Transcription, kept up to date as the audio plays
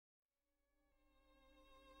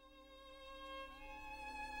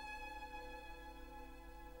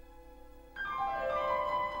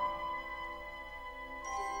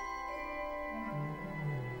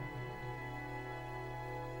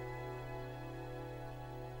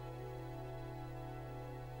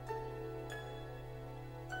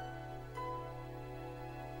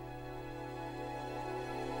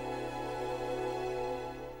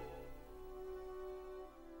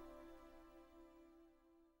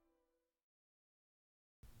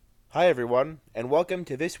Hi, everyone, and welcome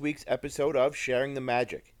to this week's episode of Sharing the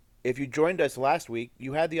Magic. If you joined us last week,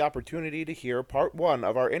 you had the opportunity to hear part one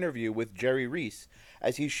of our interview with Jerry Rees,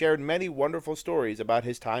 as he shared many wonderful stories about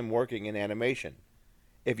his time working in animation.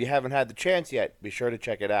 If you haven't had the chance yet, be sure to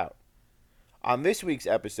check it out. On this week's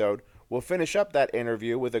episode, we'll finish up that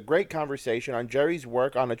interview with a great conversation on Jerry's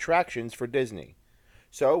work on attractions for Disney.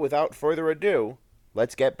 So, without further ado,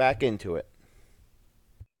 let's get back into it.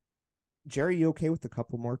 Jerry, you okay with a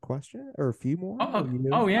couple more questions or a few more? Oh, You?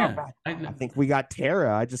 oh All yeah. right. I think we got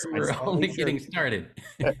Tara. I We're just want to only make sure. getting started.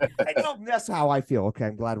 I know that's how I feel. Okay,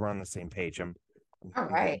 I'm glad we're on the same page. All I'm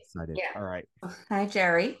right. excited. Yeah. All right. Hi,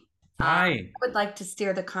 Jerry. Hi. I would like to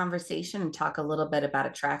steer the conversation and talk a little bit about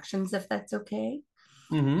attractions, if that's okay.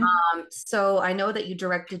 Mm-hmm. So I know that you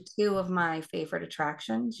directed two of my favorite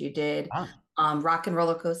attractions. You did Ah. Rock and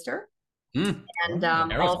Roller Coaster, Mm. and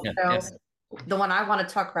Aerosmith, also yes. the one I want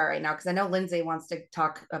to talk about right now, because I know Lindsay wants to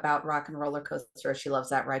talk about Rock and Roller Coaster. She loves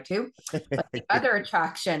that ride too. But the other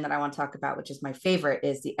attraction that I want to talk about, which is my favorite,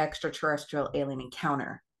 is the extraterrestrial alien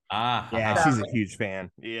encounter. Yeah, So, she's a huge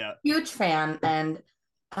fan. Yeah. Huge fan, and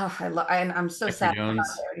I love, and I'm so Jeffrey sad it's not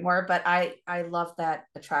Jones. there anymore. But I love that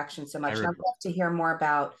attraction so much, and I'd love to hear more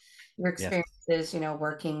about your Yes. experiences.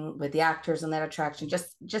 Working with the actors on that attraction,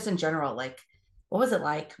 just in general. Like, what was it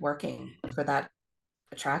like working for that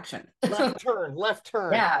attraction? Left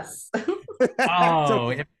turn. Yes.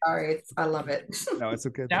 Oh, Sorry, I love it. No, it's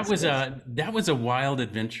okay. that was a wild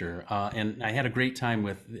adventure, and I had a great time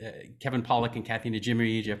with Kevin Pollak and Kathy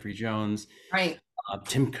Najimy, Jeffrey Jones, Right.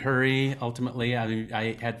 Tim Curry. Ultimately,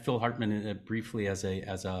 I had Phil Hartman briefly as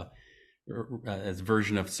a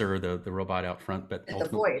version of Sir, the robot out front, but The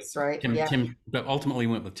voice, right? Yeah. but ultimately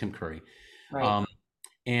went with Tim Curry. Right.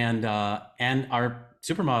 And our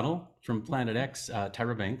supermodel from Planet X,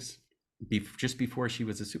 Tyra Banks, just before she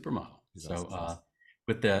was a supermodel. So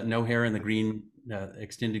with the no hair and the green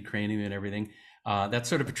extended cranium and everything. That's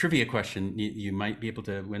sort of a trivia question. You might be able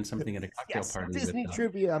to win something at a cocktail party. Disney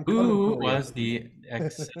trivia. Who was the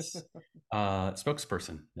X's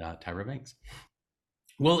spokesperson, Tyra Banks?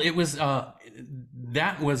 Well, it was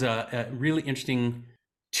that was a really interesting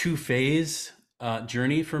two-phase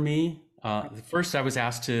journey for me. First, I was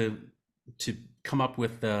asked to come up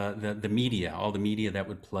with the media, all the media that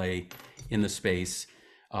would play in the space,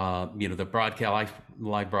 the broadcast,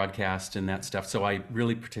 live broadcast, and that stuff. So I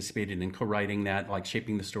really participated in co-writing that, like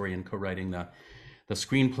shaping the story and co-writing the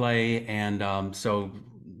screenplay. And so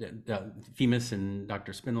Themis and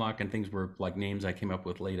Dr. Spinlock and things were like names I came up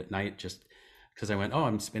with late at night, just because I went, oh,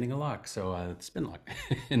 I'm spinning a lock, so Spinlock.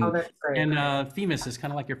 And Oh, that's great. and Themis is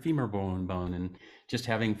kind of like your femur bone, and just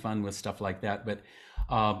having fun with stuff like that. But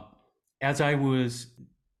as I was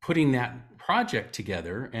putting that project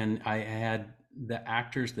together, and I had the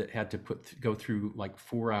actors that had to go through like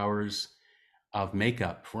 4 hours of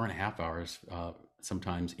makeup, 4.5 hours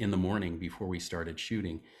sometimes in the morning before we started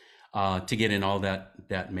shooting, to get in all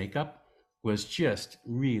that makeup was just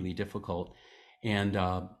really difficult. And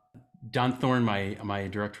Don Thorne, my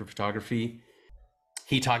director of photography,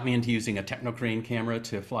 he talked me into using a Technocrane camera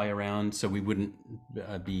to fly around, so we wouldn't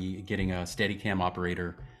be getting a Steadicam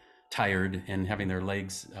operator tired and having their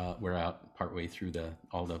legs wear out partway through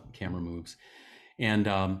all the camera moves. And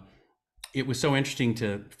it was so interesting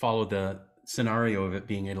to follow the scenario of it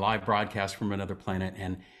being a live broadcast from another planet,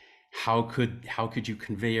 and how could you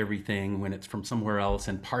convey everything when it's from somewhere else,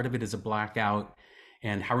 and part of it is a blackout,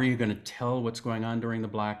 and how are you going to tell what's going on during the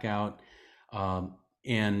blackout,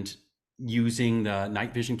 and using the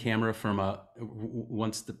night vision camera from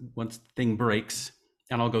once the thing breaks,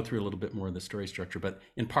 and I'll go through a little bit more of the story structure, but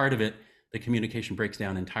in part of it, the communication breaks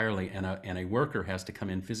down entirely, and a worker has to come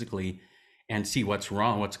in physically and see what's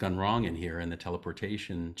gone wrong in here in the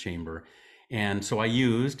teleportation chamber. And so I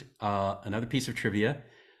used another piece of trivia.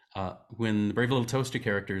 When the Brave Little Toaster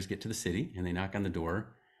characters get to the city and they knock on the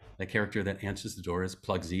door, the character that answers the door is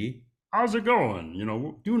Plugsy. How's it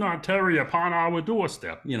going? Do not tarry upon our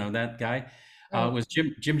doorstep. That guy was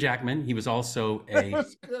Jim Jackman. He was also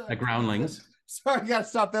a Groundlings. Sorry, I gotta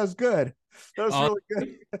stop. That was good. That was really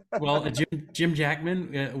good. Well, Jim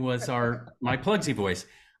Jackman was my Plugsy voice.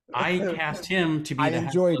 I cast him to be the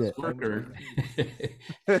hapless worker.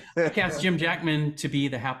 I cast Jim Jackman to be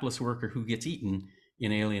the hapless worker who gets eaten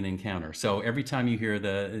in Alien Encounter. So every time you heard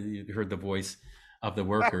the voice of the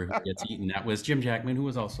worker who gets eaten, that was Jim Jackman, who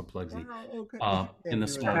was also Plugsy in the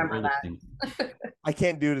small world of things. I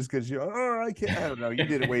can't do it as good as you. Oh, I can't. I don't know. You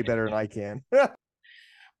did it way better than I can.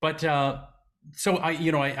 But so I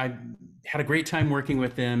had a great time working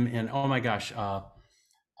with them, and oh my gosh,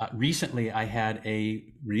 recently I had a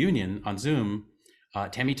reunion on Zoom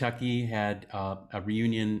Tammy Tuckey had a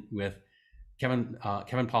reunion with Kevin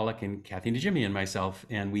Pollak and Kathy Najimy and myself,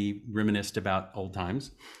 and we reminisced about old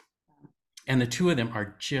times. And the two of them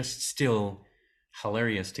are just still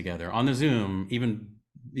hilarious together on the Zoom. Even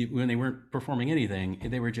when they weren't performing anything,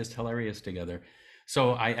 they were just hilarious together.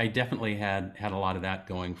 So I definitely had a lot of that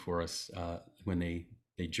going for us when they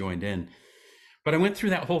joined in. But I went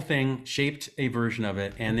through that whole thing, shaped a version of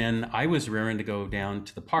it, and then I was raring to go down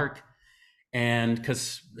to the park. And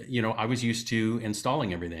because, I was used to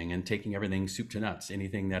installing everything and taking everything soup to nuts.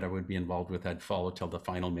 Anything that I would be involved with, I'd follow till the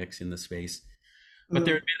final mix in the space. But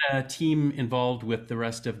there had been a team involved with the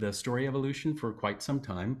rest of the story evolution for quite some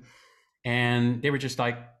time. And they were just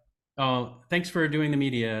like, "Oh, thanks for doing the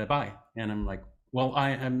media. Bye." And I'm like, "Well,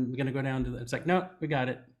 I'm going to go down to it's like, no, we got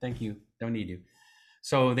it. Thank you. Don't need you."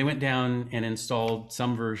 So they went down and installed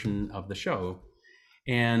some version of the show.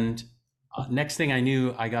 And next thing I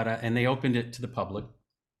knew, and they opened it to the public.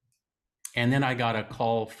 And then I got a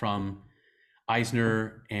call from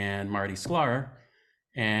Eisner and Marty Sklar,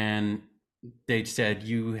 and they said,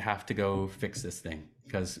 "You have to go fix this thing."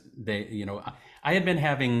 Because I had been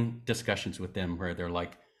having discussions with them where they're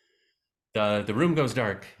like, the room goes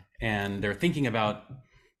dark and they're thinking about,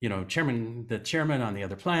 the chairman on the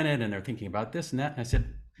other planet, and they're thinking about this and that. And I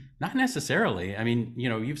said, not necessarily. I mean,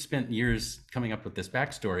 you've spent years coming up with this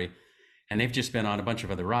backstory, and they've just been on a bunch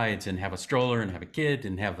of other rides and have a stroller and have a kid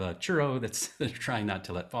and have a churro that's they're trying not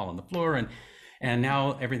to let fall on the floor. And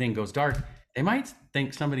now everything goes dark. They might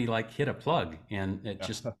think somebody hit a plug and it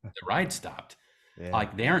just, the ride stopped. Yeah.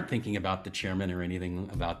 Like they aren't thinking about the chairman or anything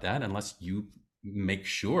about that unless you make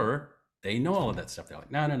sure they know all of that stuff. They're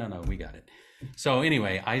like, no, we got it. So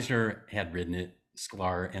anyway, Eisner had ridden it,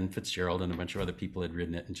 Sklar and Fitzgerald and a bunch of other people had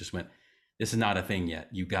ridden it and just went, this is not a thing yet.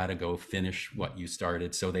 You got to go finish what you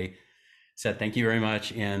started. So they said, thank you very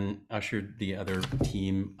much, and ushered the other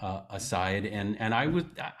team aside. And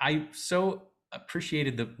I so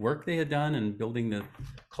appreciated the work they had done in building the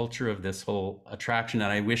culture of this whole attraction.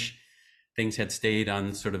 And I wish things had stayed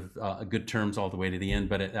on sort of good terms all the way to the end.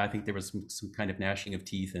 But I think there was some kind of gnashing of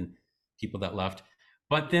teeth and people that left.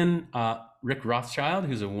 But then Rick Rothschild,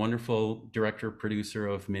 who's a wonderful director, producer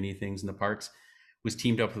of many things in the parks, was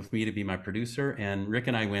teamed up with me to be my producer. And Rick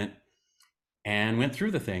and I went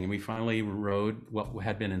through the thing, and we finally rode what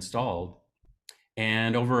had been installed.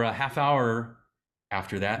 And over a half hour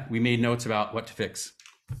after that, we made notes about what to fix.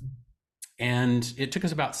 And it took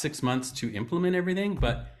us about 6 months to implement everything,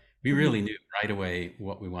 but we really knew right away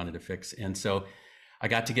what we wanted to fix. And so I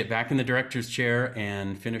got to get back in the director's chair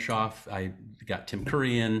and finish off. I got Tim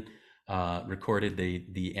Curry in, recorded the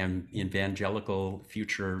evangelical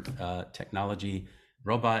future technology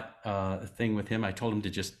robot thing with him. I told him to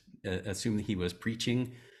just assume that he was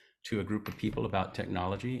preaching to a group of people about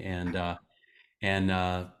technology. And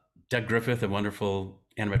Doug Griffith, a wonderful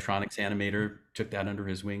animatronics animator, took that under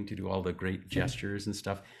his wing to do all the great gestures and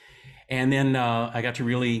stuff. And then I got to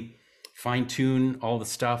really fine tune all the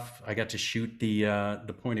stuff. I got to shoot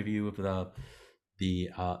the point of view of the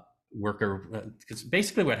worker. Because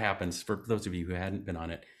basically what happens, for those of you who hadn't been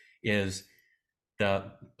on it, is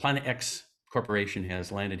the Planet X Corporation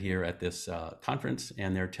has landed here at this conference,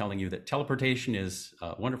 and they're telling you that teleportation is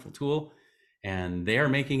a wonderful tool, and they are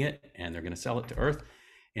making it, and they're going to sell it to Earth.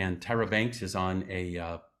 And Tyra Banks is on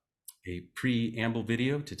a preamble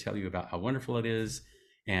video to tell you about how wonderful it is.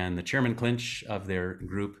 And the Chairman Clinch of their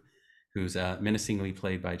group, who's menacingly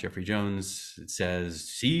played by Jeffrey Jones, says,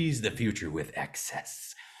 "Seize the future with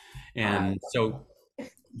excess." And so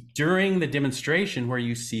during the demonstration where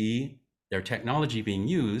you see their technology being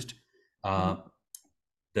used,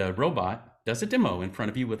 the robot does a demo in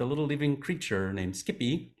front of you with a little living creature named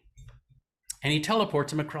Skippy, and he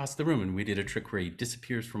teleports him across the room. And we did a trick where he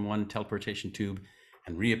disappears from one teleportation tube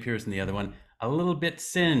and reappears in the other one, a little bit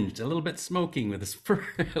singed, a little bit smoking, with his fur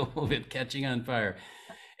a little bit catching on fire.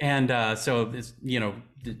 And so this,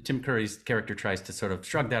 Tim Curry's character tries to sort of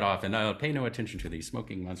shrug that off and pay no attention to the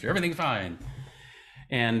smoking monster. Everything's fine.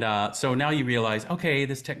 And so now you realize, okay,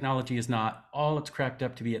 this technology is not all it's cracked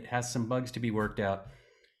up to be. It has some bugs to be worked out.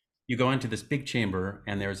 You go into this big chamber,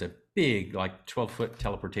 and there's a big, 12-foot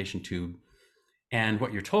teleportation tube. And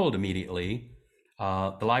what you're told immediately,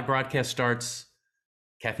 the live broadcast starts.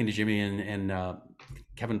 Kathy Najimy and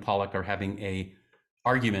Kevin Pollak are having a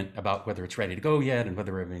argument about whether it's ready to go yet and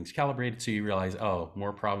whether everything's calibrated. So you realize,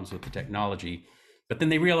 more problems with the technology. But then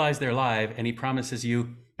they realize they're live, and he promises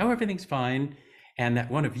you, everything's fine, and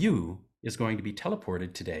that one of you is going to be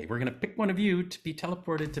teleported today. We're going to pick one of you to be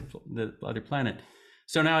teleported to the other planet.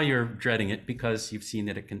 So now you're dreading it because you've seen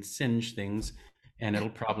that it can singe things, and it'll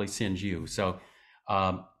probably singe you. So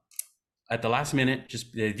at the last minute,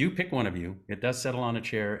 just they do pick one of you. It does settle on a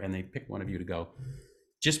chair, and they pick one of you to go.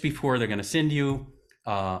 Just before they're going to send you,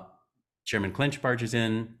 Chairman Clinch barges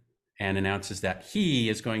in and announces that he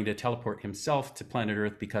is going to teleport himself to planet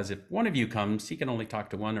Earth, because if one of you comes, he can only talk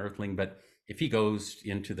to one Earthling, but if he goes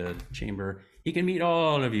into the chamber, he can meet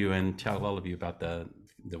all of you and tell all of you about the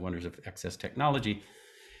wonders of excess technology.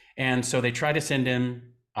 And so they try to send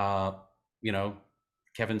him, you know,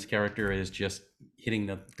 Kevin's character is just hitting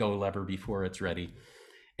the go lever before it's ready.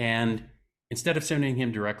 And instead of sending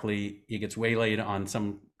him directly, he gets waylaid on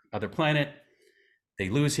some other planet. They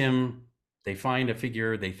lose him. They find a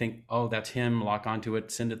figure. They think, oh, that's him, lock onto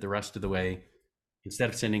it, send it the rest of the way. Instead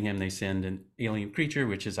of sending him, they send an alien creature,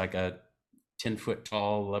 which is like a 10-foot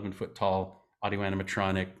tall, 11-foot tall audio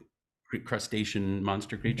animatronic crustacean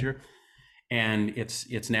monster creature. And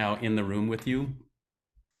it's now in the room with you.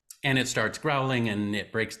 And it starts growling, and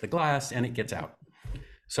it breaks the glass, and it gets out.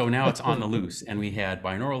 So now it's on the loose, and we had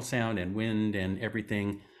binaural sound and wind and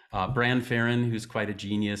everything. Bran Farron, who's quite a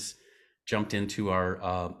genius, jumped into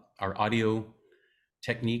our audio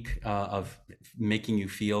technique of making you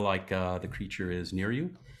feel like the creature is near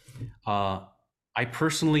you. I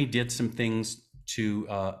personally did some things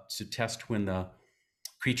to test when the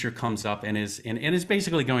creature comes up and is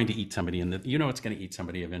basically going to eat somebody, and it's going to eat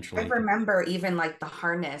somebody eventually. I remember even like the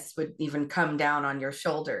harness would even come down on your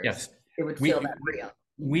shoulders. Yes, it would feel that real.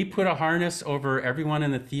 We put a harness over everyone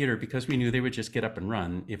in the theater because we knew they would just get up and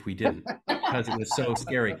run if we didn't, because it was so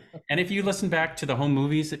scary. And if you listen back to the home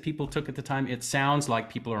movies that people took at the time, it sounds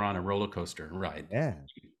like people are on a roller coaster ride. Yeah.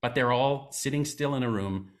 But they're all sitting still in a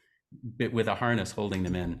room with a harness holding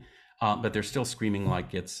them in, but they're still screaming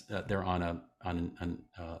like it's they're on a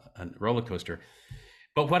roller coaster.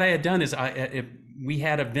 But what I had done is we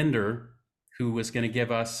had a vendor who was going to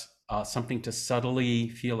give us something to subtly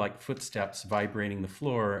feel like footsteps vibrating the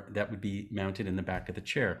floor that would be mounted in the back of the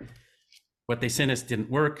chair. What they sent us didn't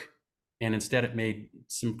work, and instead it made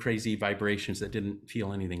some crazy vibrations that didn't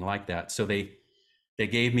feel anything like that. So they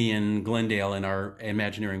gave me in Glendale, in our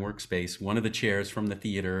Imagineering workspace, one of the chairs from the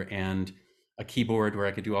theater and a keyboard where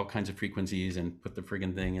I could do all kinds of frequencies and put the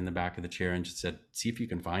friggin' thing in the back of the chair, and just said, see if you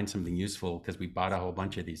can find something useful, because we bought a whole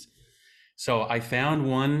bunch of these. So I found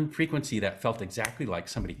one frequency that felt exactly like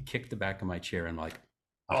somebody kicked the back of my chair, and like,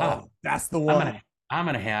 oh, that's the one. I'm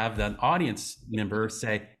gonna have the audience member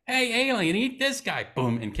say, hey, alien, eat this guy,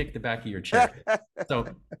 boom, and kick the back of your chair.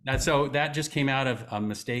 so that just came out of a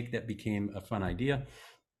mistake that became a fun idea.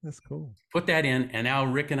 That's cool. Put that in, and now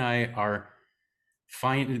Rick and I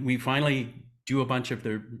we finally do a bunch of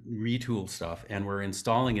the retool stuff, and we're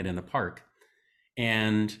installing it in the park.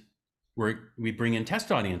 And we bring in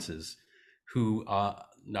test audiences who are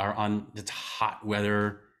on, it's hot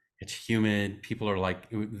weather, it's humid. People are like,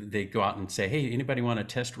 they go out and say, hey, anybody want to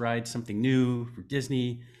test ride something new for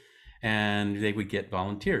Disney? And they would get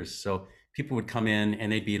volunteers. So people would come in,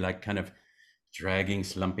 and they'd be like kind of dragging,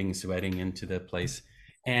 slumping, sweating into the place.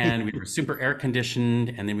 And we were super air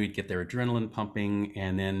conditioned, and then we'd get their adrenaline pumping.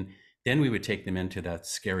 And then we would take them into that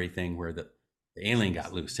scary thing where the alien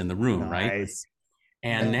got loose in the room, nice. Right?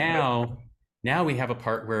 And now we have a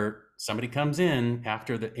part where somebody comes in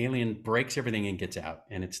after the alien breaks everything and gets out,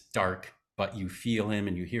 and it's dark, but you feel him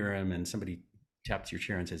and you hear him, and somebody taps your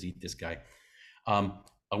chair and says, eat this guy.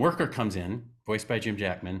 A worker comes in, voiced by Jim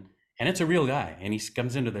Jackman, and it's a real guy. And he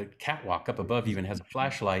comes into the catwalk up above you and has a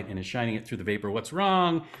flashlight and is shining it through the vapor. What's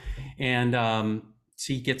wrong? And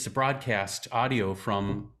so he gets a broadcast audio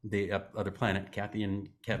from the other planet. Kathy and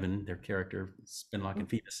Kevin, their character, Spinlock and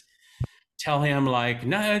Phoebus, tell him like,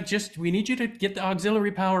 no, we need you to get the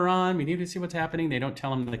auxiliary power on. We need to see what's happening. They don't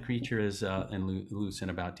tell him the creature is loose and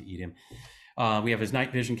about to eat him. We have his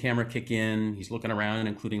night vision camera kick in. He's looking around,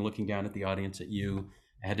 including looking down at the audience, at you.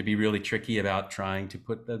 I had to be really tricky about trying to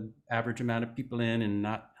put the average amount of people in and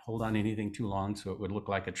not hold on anything too long, so it would look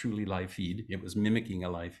like a truly live feed. It was mimicking a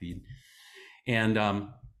live feed. And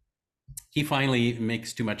he finally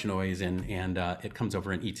makes too much noise, and it comes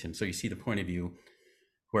over and eats him. So you see the point of view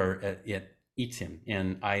where it eats him.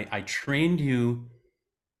 And I trained you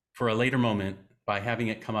for a later moment by having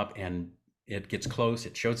it come up, and it gets close,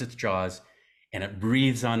 it shows its jaws, and it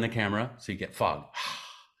breathes on the camera, so you get fog.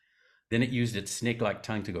 Then it used its snake-like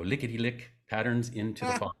tongue to go lickety-lick patterns into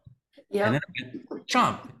the fog. Yep. And then it went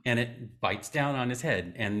chomp, and it bites down on his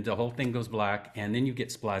head, and the whole thing goes black, and then you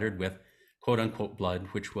get splattered with quote-unquote blood,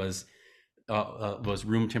 which was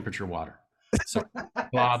room temperature water. So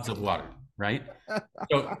globs of water, right?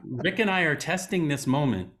 So Rick and I are testing this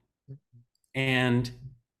moment, and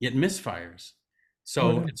it misfires.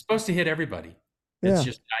 So it's supposed to hit everybody. It's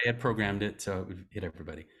just, I had programmed it so it would hit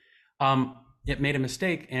everybody. it made a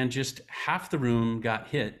mistake and just half the room got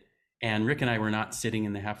hit, and Rick and I were not sitting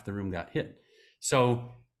in the half the room got hit.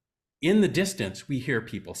 So in the distance, we hear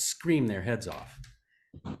people scream their heads off.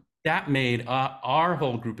 That made our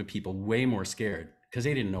whole group of people way more scared because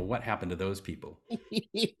they didn't know what happened to those people.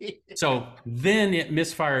 So then it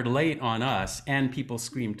misfired late on us, and people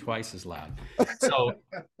screamed twice as loud. So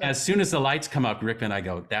as soon as the lights come up, Rick and I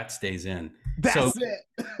go, that stays in. That's so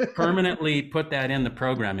it. permanently put that in the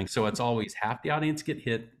programming. So it's always half the audience get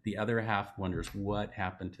hit, the other half wonders what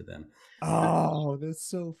happened to them. Oh, that's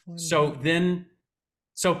so funny.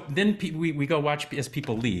 So then we go watch as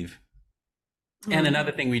people leave. And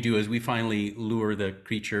another thing we do is we finally lure the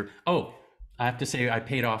creature. Oh, I have to say, I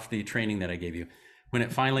paid off the training that I gave you. When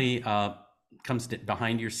it finally comes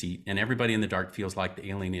behind your seat and everybody in the dark feels like the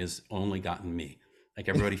alien is only gotten me. Like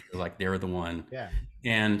everybody feels like they're the one. Yeah.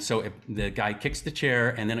 And so the guy kicks the chair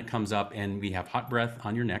and then it comes up and we have hot breath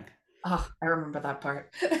on your neck. Oh, I remember that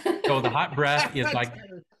part. So the hot breath is like,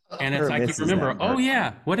 and it's like, you remember, oh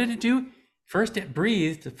yeah, what did it do? First it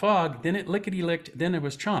breathed, fog, then it lickety-licked, then it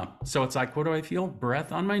was chomp. So it's like, what do I feel?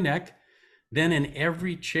 Breath on my neck. Then in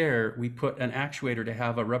every chair, we put an actuator to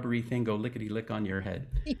have a rubbery thing go lickety-lick on your head.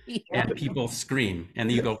 And people scream. And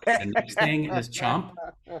then you go, okay, the next thing is chomp.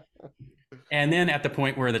 And then at the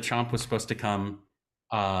point where the chomp was supposed to come,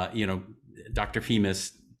 Dr.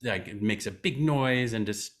 Femus makes a big noise and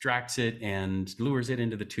distracts it and lures it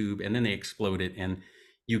into the tube. And then they explode it. And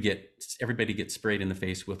everybody gets sprayed in the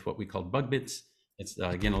face with what we call bug bits. It's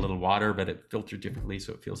again a little water, but it filtered differently,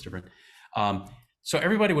 so it feels different. So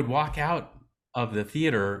everybody would walk out of the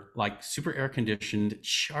theater like super air conditioned,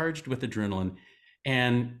 charged with adrenaline,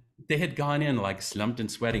 and they had gone in like slumped and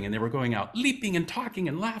sweating, and they were going out leaping and talking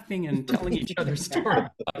and laughing and telling each other stories.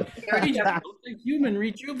 The human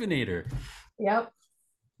rejuvenator. Yep.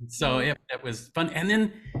 So it was fun. And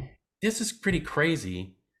then this is pretty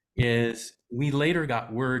crazy. Is we later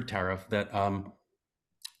got word, Tara,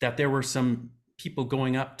 that there were some people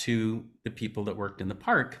going up to the people that worked in the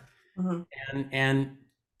park and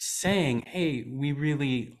saying, hey, we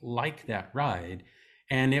really like that ride.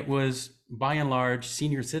 And it was by and large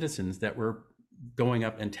senior citizens that were going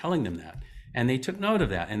up and telling them that. And they took note of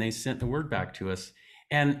that and they sent the word back to us.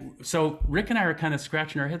 And so Rick and I are kind of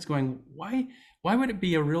scratching our heads going, why would it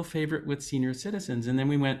be a real favorite with senior citizens? And then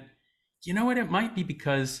we went, you know what, it might be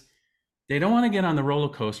because they don't want to get on the roller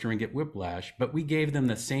coaster and get whiplash, but we gave them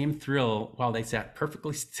the same thrill while they sat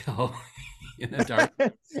perfectly still in the dark.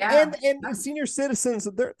 And senior citizens,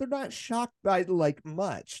 they're not shocked by like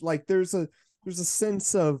much. Like there's a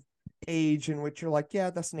sense of age in which you're like,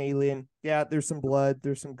 yeah, that's an alien. Yeah, there's some blood,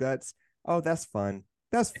 there's some guts. Oh, that's fun.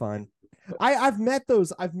 That's fun. I've met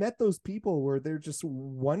those people where they're just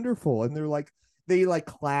wonderful and they're like, they like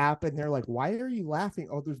clap and they're like, why are you laughing?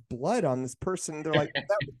 Oh, there's blood on this person. They're like,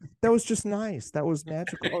 that was just nice. That was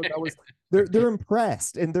magical. Oh, that was they're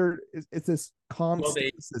impressed and it's this calm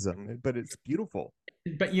cynicism, but it's beautiful.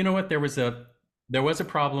 But you know what? There was a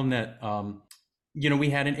problem that we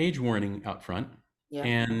had an age warning out front. Yeah.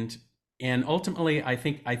 And ultimately I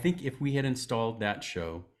think if we had installed that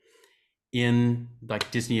show in like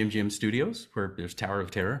Disney MGM Studios where there's Tower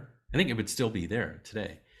of Terror, I think it would still be there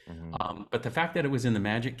today. But the fact that it was in the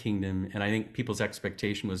Magic Kingdom, and I think people's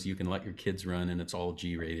expectation was you can let your kids run and it's all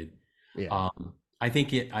G-rated. Yeah. I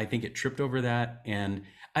think it tripped over that, and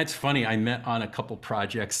it's funny. I met on a couple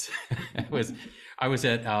projects. I was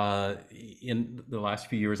at in the last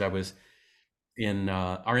few years. I was in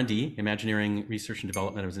R&D, Imagineering Research and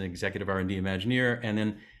Development. I was an executive R&D Imagineer, and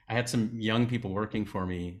then I had some young people working for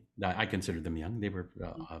me that I considered them young. They were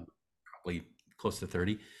probably close to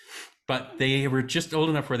 30. But they were just old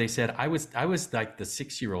enough where they said I was like the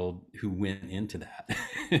 6-year-old who went into that.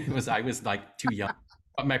 I was like too young.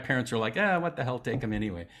 But my parents were like, what the hell, take them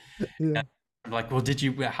anyway. Yeah. I'm like, well,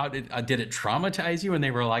 how did it traumatize you? And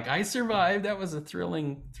they were like, I survived. That was a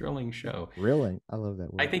thrilling show. Really? I love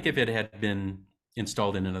that word. I think if it had been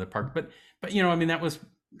installed in another park, but that was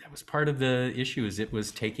part of the issue. Is it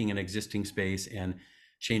was taking an existing space and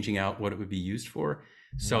changing out what it would be used for.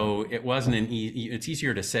 So it wasn't it's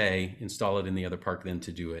easier to say install it in the other park than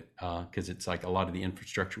to do it because it's like a lot of the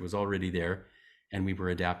infrastructure was already there and we were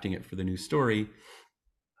adapting it for the new story,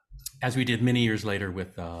 as we did many years later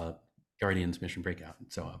with Guardians Mission Breakout.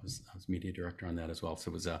 So I was media director on that as well.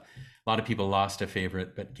 So it was a lot of people lost a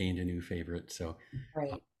favorite but gained a new favorite. So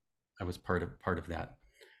I was part of that.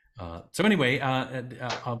 So anyway,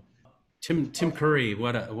 Tim Curry,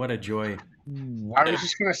 what a joy. I was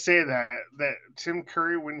just going to say that that Tim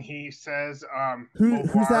Curry when he says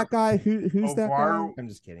Who's that guy? Who's that guy? Ovar, I'm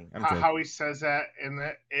just kidding. I'm how joking. he says that, and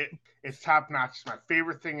it's top notch. It's my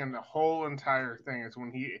favorite thing in the whole entire thing is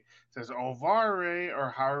when he says Ovare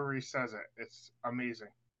or however he says it. It's amazing.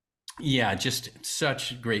 Yeah, just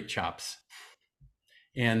such great chops.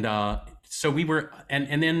 And so we were,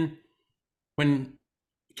 and then when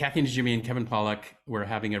Kathy and Jimmy and Kevin Pollak were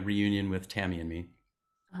having a reunion with Tammy and me,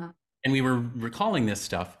 and we were recalling this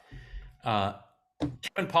stuff,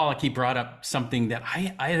 Kevin Pollak, he brought up something that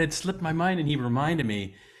I had slipped my mind, and he reminded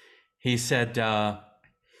me. He said,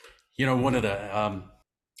 one of the,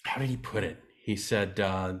 how did he put it? He said,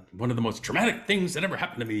 one of the most traumatic things that ever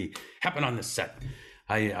happened to me happened on this set.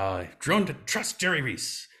 I grown to trust Jerry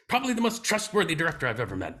Rees, probably the most trustworthy director I've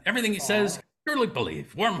ever met. Everything he says, surely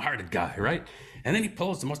believe, warm-hearted guy, right? And then he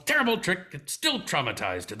pulls the most terrible trick that's still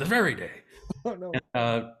traumatized to the very day. Oh, no.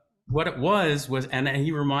 And, what it was, and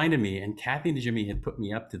he reminded me, and Kathy and Jimmy had put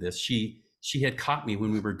me up to this. She had caught me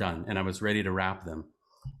when we were done, and I was ready to wrap them.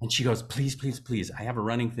 And she goes, please, please, please, I have a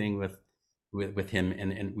running thing with him,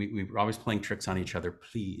 and we were always playing tricks on each other.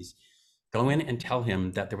 Please go in and tell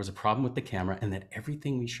him that there was a problem with the camera and that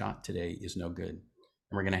everything we shot today is no good, and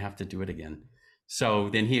we're going to have to do it again. So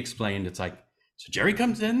then he explained, it's like, so Jerry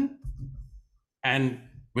comes in and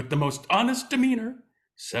with the most honest demeanor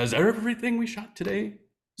says everything we shot today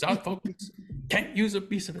is out of focus. Can't use a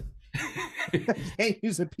piece of it. Can't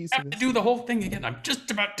use a piece of Have it. to do the whole thing again. I'm just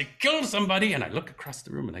about to kill somebody, and I look across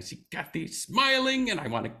the room and I see Kathy smiling, and I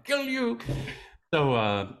want to kill you.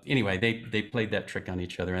 So anyway, they played that trick on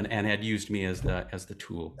each other and had used me as the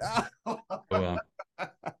tool.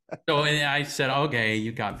 So and I said, okay,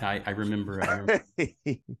 you got. I remember.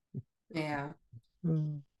 Yeah.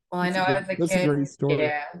 Mm. Well, I know as a That's kid, a great story.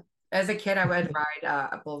 yeah, as a kid, I would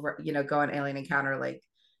ride, go on Alien Encounter. Like,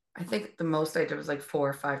 I think the most I did was like 4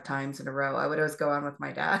 or 5 times in a row. I would always go on with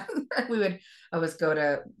my dad. I always go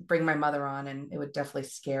to bring my mother on, and it would definitely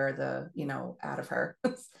scare the, out of her.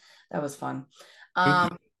 That was fun.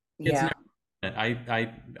 Yeah.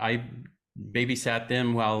 I babysat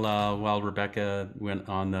them while Rebecca went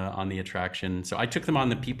on the attraction. So I took them on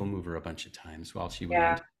the People Mover a bunch of times while she went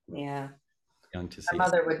on. Yeah. Young to see. My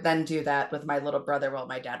mother would then do that with my little brother while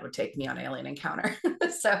my dad would take me on Alien Encounter.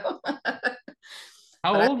 So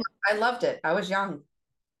How old? I loved it. I was young.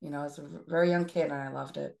 I was a very young kid, and I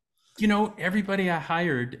loved it. Everybody I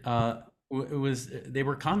hired they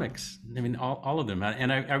were comics. I mean, all of them.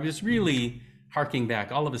 And I was really harking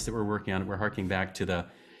back. All of us that were working on it were harking back to the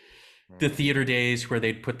theater days where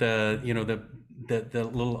they'd put the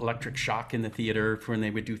little electric shock in the theater for when they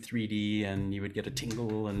would do 3D, and you would get a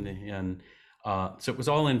tingle, and so it was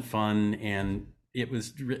all in fun, and it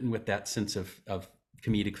was written with that sense of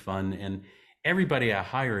comedic fun. And everybody I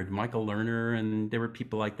hired, Michael Lerner, and there were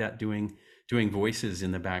people like that doing voices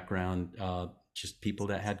in the background, just people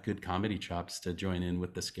that had good comedy chops to join in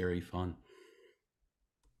with the scary fun.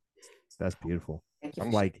 That's beautiful.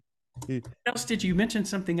 I'm like, what else did you mention?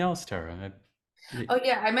 Something else, Tara? Oh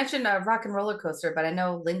yeah, I mentioned a Rock and Roller Coaster, but I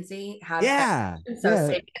know Lindsay had saving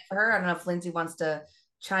it for her. I don't know if Lindsay wants to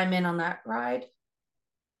chime in on that ride.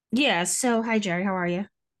 Yeah. So hi, Jerry. How are you?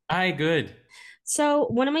 Hi. Good. So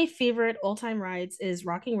one of my favorite all-time rides is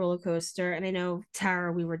Rocking Roller Coaster, and I know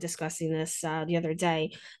Tara, we were discussing this the other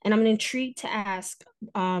day, and I'm intrigued to ask,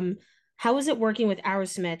 how was it working with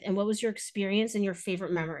Aerosmith, and what was your experience and your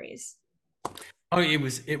favorite memories? Oh, it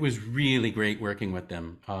was really great working with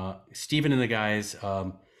them. Steven and the guys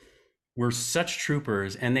were such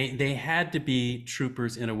troopers, and they had to be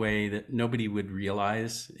troopers in a way that nobody would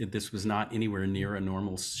realize. This was not anywhere near a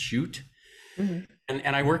normal shoot. Mm-hmm.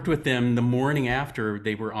 And I worked with them the morning after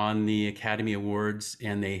they were on the Academy Awards,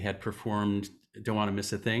 and they had performed "Don't Want to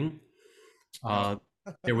Miss a Thing."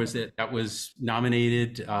 There was that was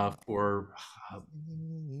nominated for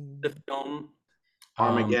the film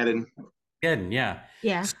Armageddon. Yeah.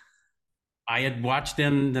 I had watched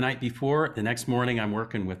them the night before. The next morning, I'm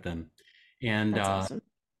working with them, and awesome.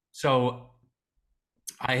 So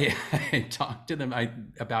I talked to them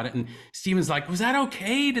about it, and Steven's like, "Was that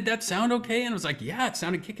okay? Did that sound okay?" And I was like, "Yeah, it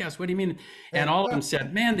sounded kick-ass. What do you mean?" And all of them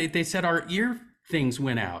said, "Man, they said our ear things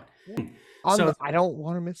went out." I don't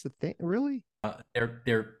want to miss a thing. Really?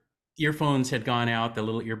 Their earphones had gone out, the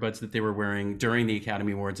little earbuds that they were wearing during the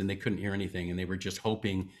Academy Awards, and they couldn't hear anything, and they were just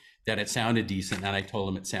hoping that it sounded decent. And I told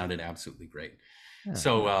them it sounded absolutely great. Yeah.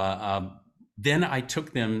 So then I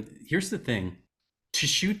took them. Here's the thing: to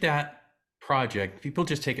shoot that project, people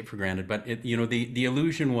just take it for granted, but the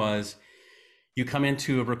illusion was you come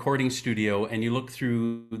into a recording studio and you look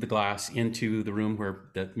through the glass into the room where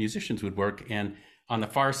the musicians would work, and on the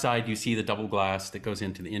far side, you see the double glass that goes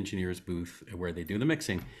into the engineer's booth where they do the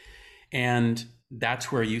mixing. And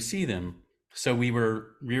that's where you see them. So we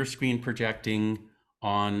were rear screen projecting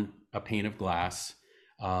on a pane of glass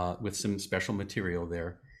with some special material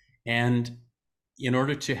there. And in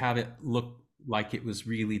order to have it look like it was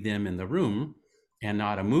really them in the room and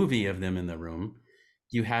not a movie of them in the room,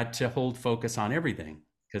 you had to hold focus on everything.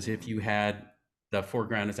 Because if you had the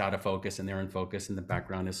foreground is out of focus and they're in focus and the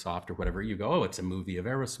background is soft or whatever, you go, oh, it's a movie of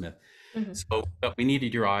Aerosmith. Mm-hmm. So but we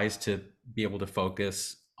needed your eyes to be able to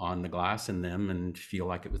focus on the glass in them and feel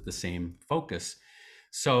like it was the same focus.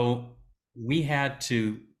 So we had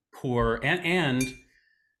to pour, and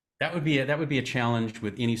that would be a challenge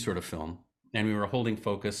with any sort of film. And we were holding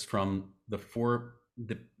focus from the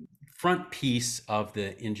front piece of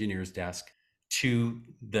the engineer's desk to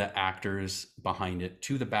the actors behind it,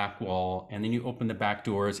 to the back wall, and then you open the back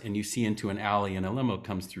doors and you see into an alley and a limo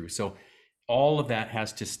comes through. So all of that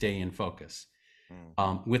has to stay in focus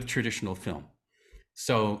with traditional film.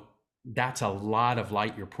 So that's a lot of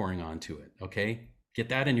light you're pouring onto it, okay? Get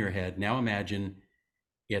that in your head. Now imagine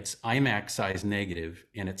it's IMAX size negative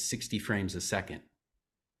and it's 60 frames a second.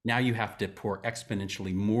 Now you have to pour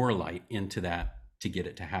exponentially more light into that to get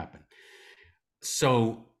it to happen.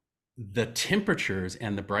 So the temperatures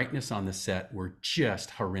and the brightness on the set were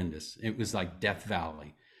just horrendous. It was like Death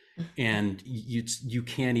Valley. And you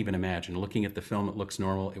can't even imagine. Looking at the film, it looks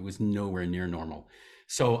normal. It was nowhere near normal.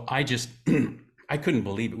 So I just, I couldn't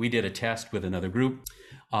believe it. We did a test with another group.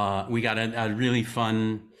 We got a really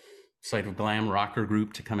fun sort of glam rocker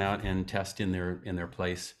group to come out and test in their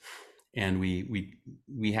place. And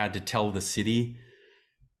we had to tell the city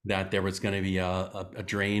that there was going to be a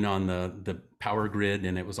drain on the power grid,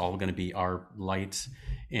 and it was all going to be our lights,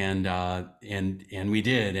 and we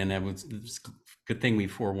did, and it was a good thing we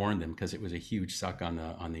forewarned them because it was a huge suck on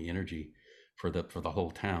the energy for the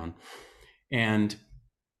whole town. And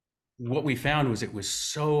what we found was it was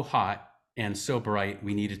so hot and so bright,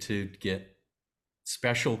 we needed to get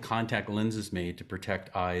special contact lenses made to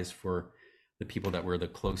protect eyes for the people that were the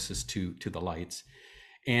closest to the lights.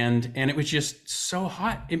 And it was just so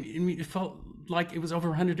hot. It felt like it was over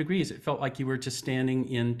 100 degrees. It felt like you were just standing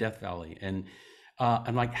in Death Valley. And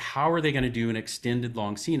I'm like, how are they going to do an extended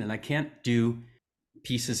long scene? And I can't do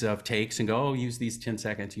pieces of takes and go, oh, use these 10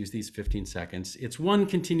 seconds, use these 15 seconds. It's one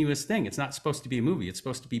continuous thing. It's not supposed to be a movie. It's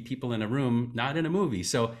supposed to be people in a room, not in a movie.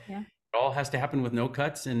 So yeah. It all has to happen with no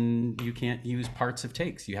cuts, and you can't use parts of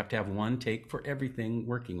takes. You have to have one take for everything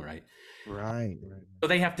working right. Right. So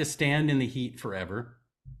they have to stand in the heat forever.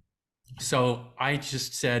 So I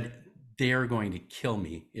just said, they're going to kill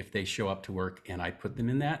me if they show up to work and I put them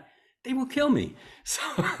in that. They will kill me.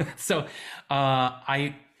 So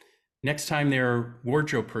next time their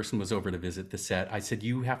wardrobe person was over to visit the set, I said,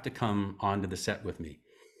 you have to come onto the set with me.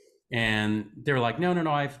 And they're like, no,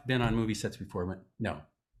 I've been on movie sets before. I went, no,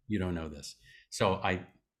 you don't know this. So I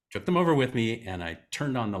took them over with me and I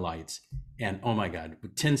turned on the lights, and oh my God,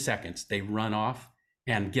 with 10 seconds, they run off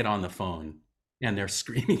and get on the phone. And they're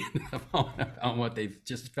screaming into the phone about what they've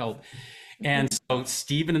just felt. And so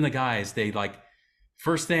Steven and the guys, they like,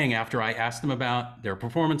 first thing after I asked them about their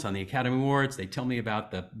performance on the Academy Awards, they tell me about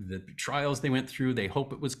the trials they went through. They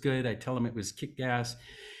hope it was good. I tell them it was kick-ass.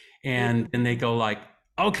 And then they go like,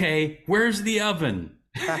 okay, where's the oven?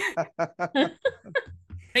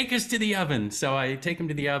 Take us to the oven. So I take them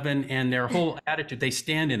to the oven, and their whole attitude, they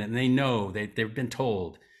stand in it and they know they've been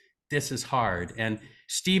told this is hard. And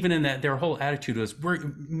Steven and their whole attitude was,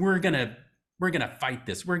 we're gonna fight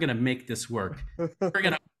this. We're gonna make this work. We're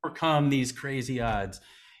gonna overcome these crazy odds.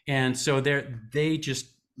 And so they just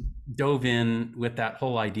dove in with that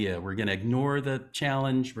whole idea. We're gonna ignore the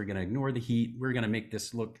challenge. We're gonna ignore the heat. We're gonna make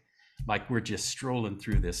this look like we're just strolling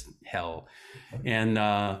through this hell. And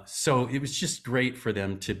so it was just great for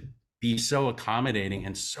them to be so accommodating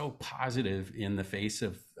and so positive in the face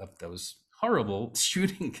of those horrible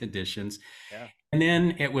shooting conditions. Yeah. And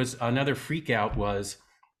then it was another freak out was,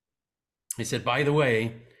 I said, by the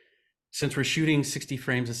way, since we're shooting 60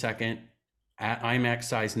 frames a second at IMAX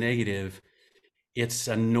size negative, it's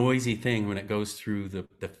a noisy thing when it goes through the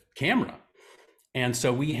camera. And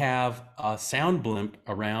so we have a sound blimp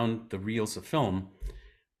around the reels of film,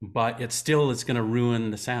 but it still is going to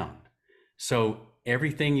ruin the sound. So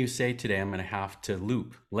everything you say today, I'm going to have to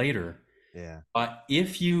loop later. Yeah. But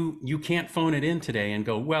if you can't phone it in today and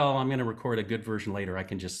go, well, I'm going to record a good version later. I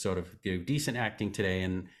can just sort of do decent acting today,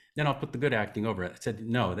 and then I'll put the good acting over it. I said,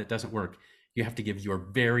 no, that doesn't work. You have to give your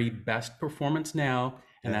very best performance now.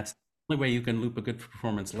 And that's the only way you can loop a good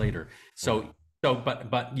performance later. So,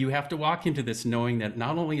 but you have to walk into this knowing that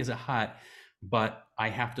not only is it hot, but I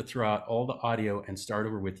have to throw out all the audio and start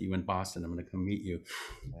over with you in Boston. I'm going to come meet you.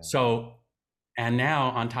 Yeah. So, and now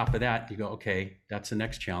on top of that, you go, okay, that's the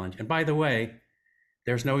next challenge. And by the way,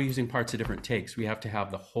 there's no using parts of different takes. We have to have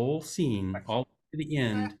the whole scene all to the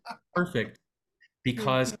end perfect,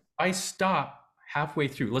 because if I stop halfway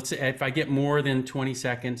through, let's say if I get more than 20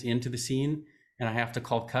 seconds into the scene and I have to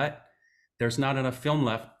call cut, there's not enough film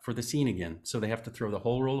left for the scene again. So they have to throw the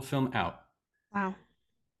whole roll of film out. Wow.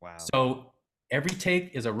 So every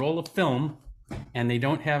take is a roll of film, and they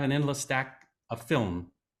don't have an endless stack of film.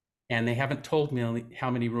 And they haven't told me how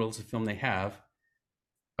many rolls of film they have,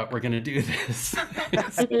 but we're going to do this.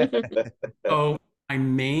 So my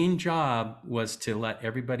main job was to let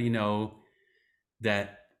everybody know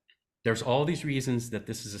that there's all these reasons that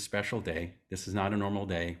this is a special day. This is not a normal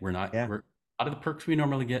day. We're not, a lot of the perks we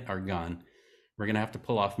normally get are gone. We're going to have to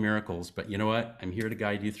pull off miracles, but you know what? I'm here to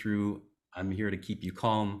guide you through. I'm here to keep you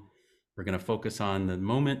calm. We're going to focus on the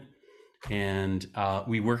moment. And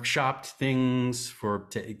we workshopped things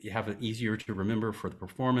to have it easier to remember for the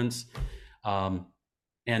performance. And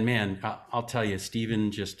man, I'll tell you,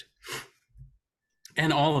 Stephen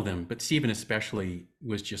and all of them, but Stephen especially,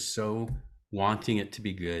 was just so wanting it to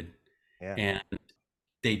be good. Yeah. And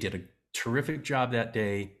they did a terrific job that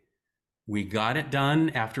day. We got it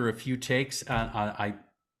done after a few takes. We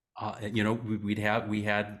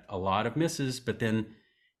had a lot of misses, but then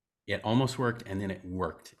it almost worked, and then it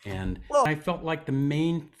worked. And I felt like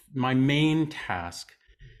my main task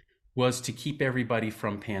was to keep everybody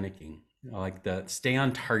from panicking, like stay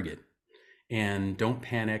on target and don't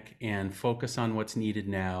panic and focus on what's needed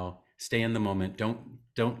now. Stay in the moment.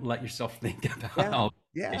 Don't let yourself think about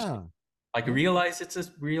realize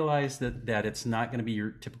that it's not going to be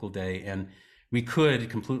your typical day, and we could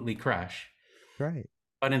completely crash. Right.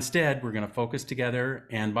 But instead, we're going to focus together.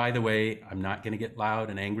 And by the way, I'm not going to get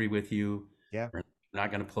loud and angry with you. Yeah. We're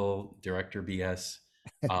not going to pull director BS.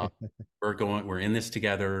 We're in this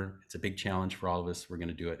together. It's a big challenge for all of us. We're going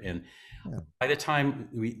to do it. And by the time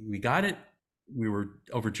we got it, we were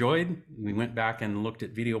overjoyed. We went back and looked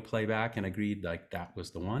at video playback and agreed like that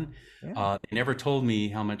was the one. They never told me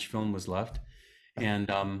how much film was left. And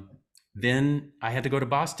then I had to go to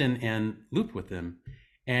Boston and loop with them.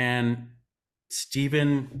 And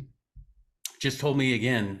Stephen just told me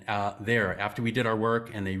again there after we did our work,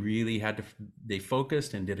 and they really they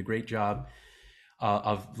focused and did a great job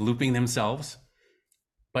of looping themselves.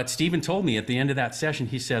 But Stephen told me at the end of that session,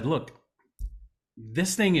 he said, look,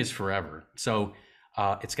 this thing is forever. So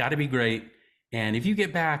it's got to be great. And if you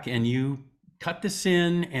get back and you cut this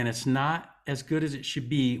in and it's not as good as it should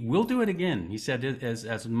be, we'll do it again. He said,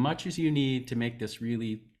 as much as you need to make this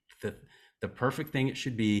really the perfect thing it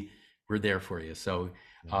should be, we're there for you. So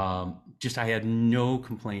I had no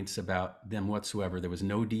complaints about them whatsoever. There was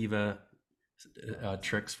no diva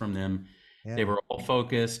tricks from them. Yeah. They were all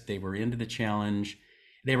focused. They were into the challenge.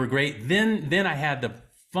 They were great. Then I had the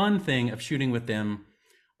fun thing of shooting with them,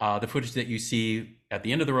 the footage that you see at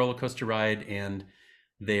the end of the roller coaster ride, and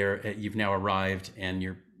you've now arrived and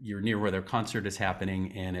you're near where their concert is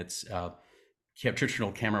happening, and it's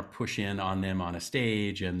traditional camera push in on them on a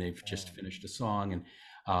stage, and they've just finished a song, and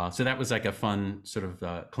so that was like a fun sort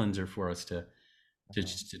of cleanser for us to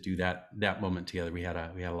do that moment together. We had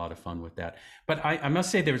a lot of fun with that. But I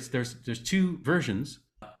must say there's two versions.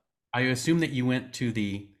 I assume that you went to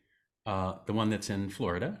the one that's in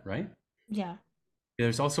Florida, right? Yeah.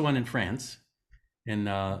 There's also one in France, in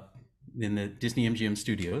the Disney MGM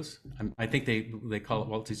Studios. I think they call it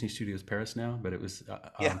Walt Disney Studios Paris now, but it was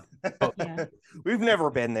We've never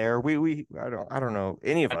been there. I don't know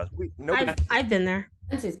any of us. I've been there.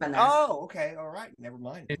 Lindsay's been there. Oh, okay, all right. Never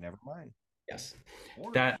mind. Yes,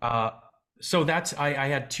 so that's I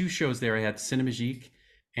had two shows there. I had Cinemagique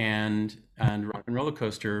and Rock and Roller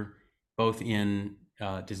Coaster, both in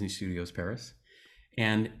Disney Studios Paris,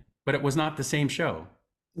 but it was not the same show.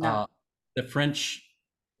 No. The French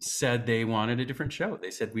said they wanted a different show.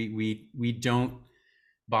 They said we don't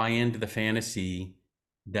buy into the fantasy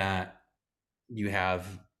that you have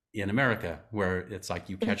in America, where it's like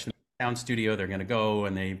you catch them in a sound studio, they're going to go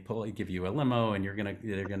and they give you a limo, and they're going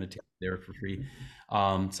to take you there for free.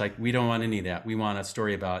 It's like, we don't want any of that. We want a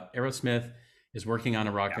story about Aerosmith is working on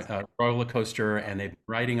a roller coaster, and they've been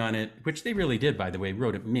riding on it, which they really did, by the way.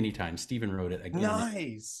 Wrote it many times. Stephen wrote it again.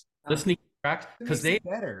 Nice. Listening tracks, because they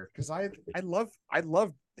better, because I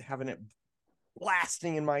love having it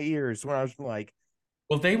blasting in my ears when I was like,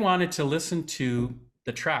 well, they wanted to listen to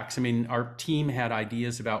the tracks. I mean, our team had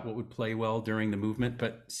ideas about what would play well during the movement,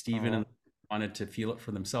 but Stephen wanted to feel it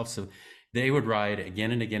for themselves. So they would ride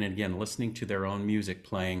again and again and again, listening to their own music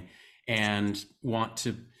playing, and want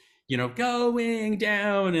to, going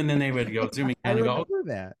down, and then they would go zooming I down and go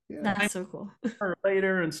remember that. Yeah. That's so cool.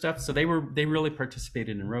 later and stuff. So they really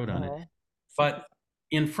participated and wrote on it. Aw. But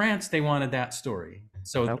in France, they wanted that story.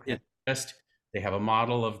 So Okay. they have a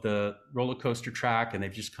model of the roller coaster track, and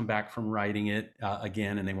they've just come back from writing it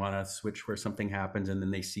again, and they want to switch where something happens, and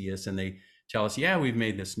then they see us and they tell us, yeah, we've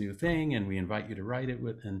made this new thing, and we invite you to write it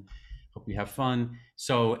with, and hope you have fun.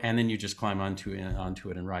 So, and then you just climb onto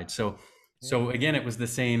it and ride. So again, it was the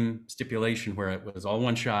same stipulation where it was all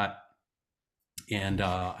one shot, and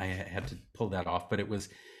I had to pull that off, but it was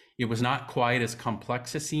not quite as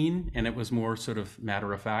complex a scene, and it was more sort of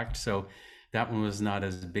matter of fact. So that one was not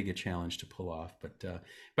as big a challenge to pull off.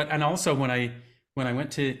 But and also when I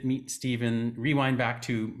went to meet Steven, rewind back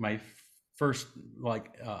to my first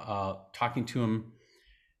talking to him,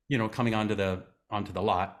 coming onto the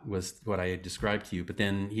lot was what I had described to you. But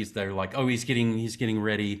then he's there like, oh, he's getting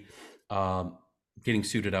ready, getting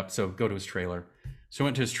suited up. So go to his trailer. So I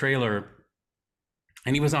went to his trailer,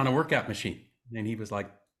 and he was on a workout machine, and he was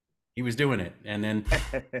doing it. And then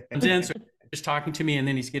comes in, so just talking to me, and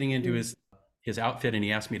then he's getting into his outfit, and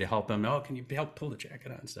he asked me to help him. Oh, can you help pull the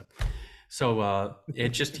jacket on and stuff? So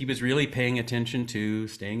he was really paying attention to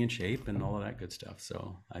staying in shape and all of that good stuff.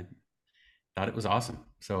 So I thought it was awesome.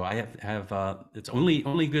 So I have it's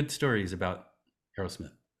only good stories about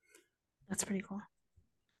Aerosmith. That's pretty cool.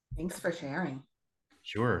 Thanks for sharing.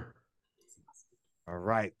 Sure. All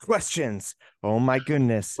right. Questions. Oh my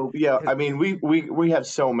goodness. Yeah, I mean, we have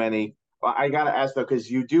so many. I gotta ask though, because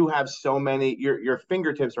you do have so many. Your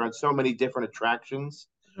fingertips are on so many different attractions.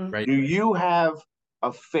 Right. Do you have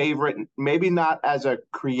a favorite? Maybe not as a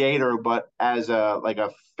creator, but as a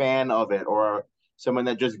fan of it, or someone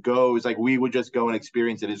that just goes like we would just go and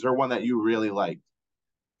experience it. Is there one that you really liked?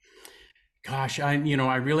 Gosh, I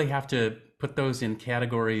really have to put those in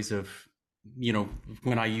categories of,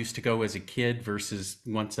 when I used to go as a kid versus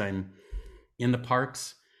once I'm in the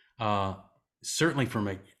parks. Certainly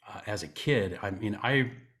as a kid, I mean,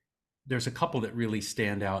 there's a couple that really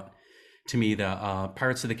stand out to me. The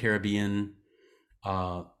Pirates of the Caribbean,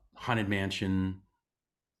 Haunted Mansion,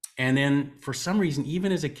 and then for some reason,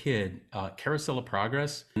 even as a kid, Carousel of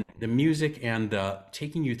Progress, the music and the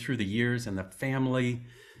taking you through the years and the family,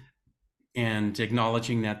 and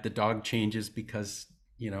acknowledging that the dog changes because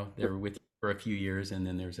they're with you for a few years, and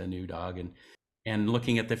then there's a new dog, and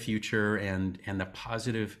looking at the future and the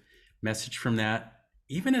positive message from that.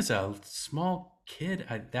 Even as a small kid,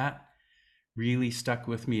 that really stuck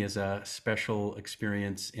with me as a special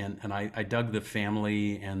experience, and I dug the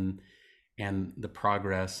family and the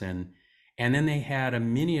progress, and then they had a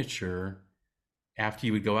miniature after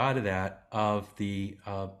you would go out of that of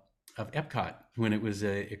Epcot, when it was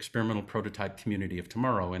a experimental prototype community of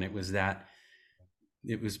tomorrow, and it was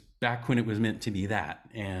back when it was meant to be that,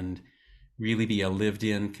 and really be a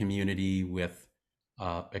lived-in community with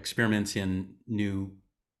experiments in new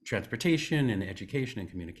transportation and education and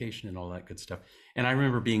communication and all that good stuff. And I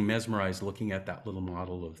remember being mesmerized looking at that little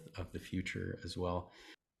model of the future as well.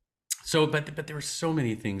 So, but there were so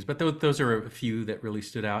many things, but those are a few that really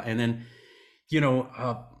stood out. And then,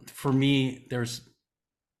 for me, there's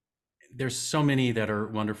so many that are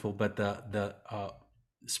wonderful, but the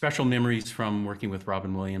special memories from working with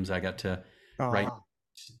Robin Williams. I got to write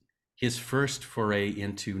his first foray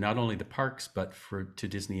into not only the parks, but to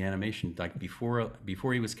Disney animation. Like before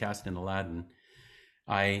he was cast in Aladdin,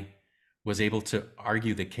 I was able to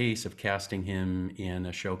argue the case of casting him in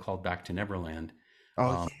a show called Back to Neverland.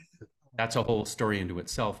 That's a whole story into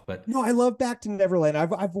itself. But no, I love Back to Neverland.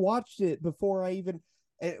 I've watched it before I even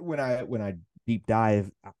when I deep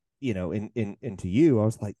dive, into you. I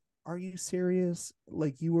was like, are you serious?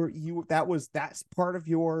 Like that's part of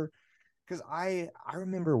your, because I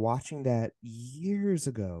remember watching that years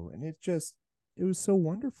ago, and it was so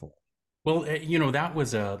wonderful. Well, that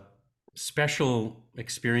was a special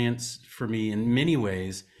experience for me in many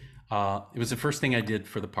ways. It was the first thing I did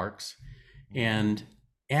for the parks, and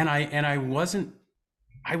I wasn't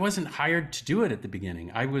hired to do it at the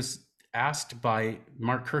beginning. I was asked by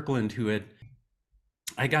Mark Kirkland, he was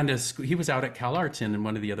out at CalArts in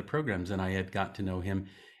one of the other programs, and I had got to know him,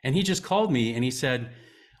 and he just called me and he said,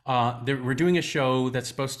 we're doing a show that's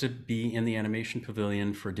supposed to be in the animation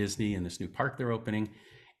pavilion for Disney in this new park they're opening,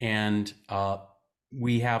 and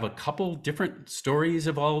we have a couple different stories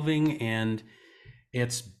evolving, and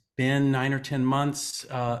it's been 9 or 10 months.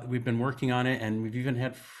 We've been working on it, and we've even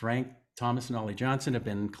had Frank Thomas and Ollie Johnson have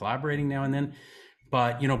been collaborating now and then.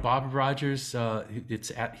 But Bob Rogers,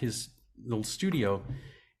 it's at his little studio,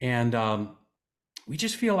 and we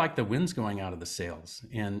just feel like the wind's going out of the sails.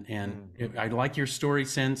 And I like your story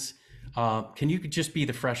sense. can you just be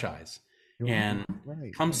the Fresh Eyes and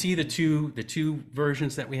Right. come see the two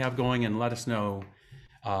versions that we have going and let us know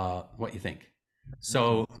what you think.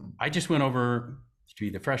 So I just went over to be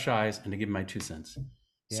the Fresh Eyes and to give my 2 cents.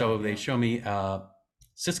 So they show me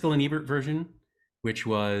Siskel and Ebert version, which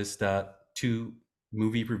was the 2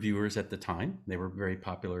 movie reviewers at the time. They were very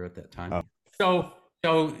popular at that time. So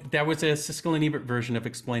that was a Siskel and Ebert version of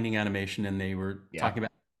explaining animation, and they were talking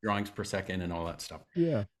about drawings per second and all that stuff.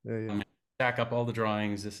 Stack up all the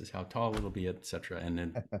drawings. This is how tall it'll be, etc.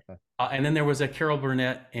 And then there was a Carol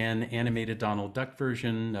Burnett and animated Donald Duck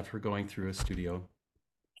version of her going through a studio.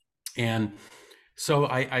 And so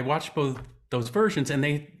I watched both those versions,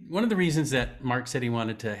 and one of the reasons that Mark said he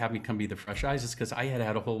wanted to have me come be the Fresh Eyes is because I had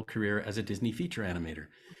had a whole career as a Disney feature animator.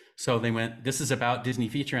 So they went, this is about Disney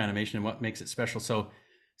feature animation and what makes it special. So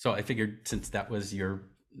I figured, since that was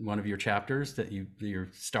one of your chapters that you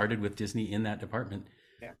started with Disney in that department,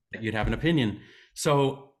 that you'd have an opinion.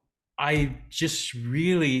 So I just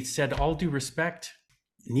really said, all due respect,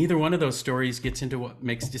 neither one of those stories gets into what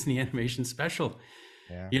makes Disney animation special.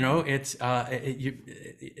 It's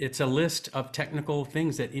a list of technical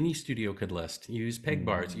things that any studio could list. You use peg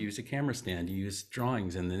bars, you use a camera stand, you use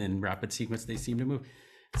drawings, and then in rapid sequence they seem to move.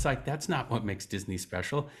 It's like, that's not what makes Disney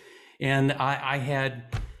special. And I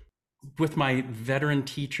had, with my veteran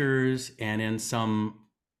teachers and in some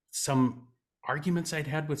arguments I'd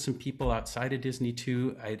had with some people outside of Disney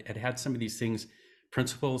too, I'd had some of these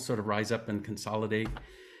principles sort of rise up and consolidate.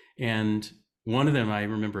 And one of them I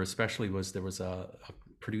remember especially was, there was a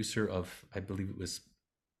producer of, I believe it was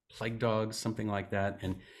Plague Dogs, something like that.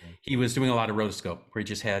 And he was doing a lot of rotoscope, where he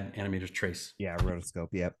just had animators trace. Rotoscope.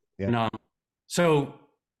 Yep. And, so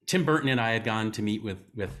Tim Burton and I had gone to meet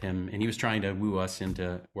with him, and he was trying to woo us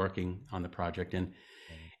into working on the project.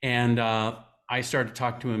 And I started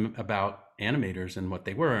talking to him about animators and what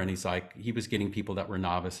they were. And he's like, he was getting people that were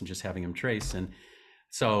novice and just having them trace. And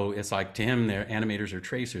so it's like, to him, they're animators or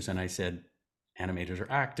tracers. And I said, animators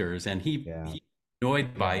are actors. And he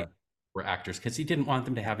annoyed by were actors, because he didn't want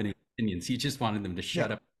them to have any opinions. He just wanted them to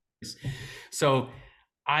shut up. So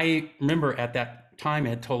I remember at that time I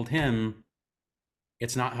had told him,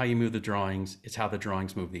 it's not how you move the drawings, it's how the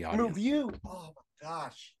drawings move the audience. Move you. Oh my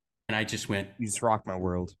gosh. And I just went, you just rocked my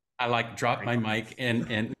world. I dropped my mic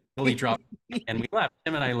and really dropped, and we left.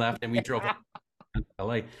 Him and I left, and we drove to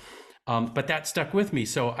LA. But that stuck with me.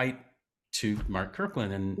 So to Mark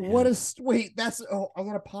Kirkland and wait, I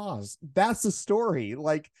gotta pause. That's the story.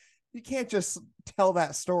 Like, you can't just tell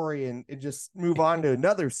that story and just move on to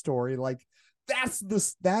another story. Like,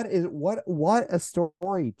 that is what a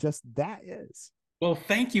story just that is. Well,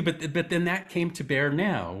 thank you. But then that came to bear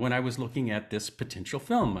now when I was looking at this potential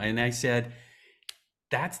film, and I said,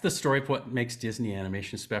 that's the story of what makes Disney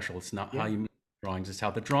animation special. It's not how you move the drawings, it's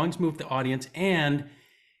how the drawings move the audience, and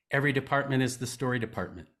every department is the story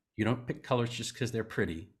department. You don't pick colors just because they're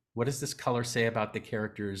pretty. What does this color say about the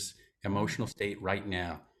character's emotional state right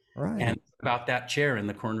now? Right. And about that chair in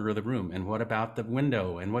the corner of the room, and what about the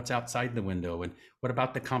window, and what's outside the window, and what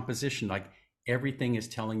about the composition? Like, everything is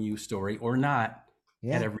telling you story or not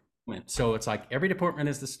at every moment. So it's like, every department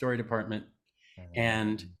is the story department,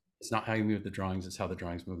 and it's not how you move the drawings, it's how the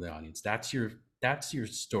drawings move the audience. That's your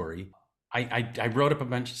story. I wrote up a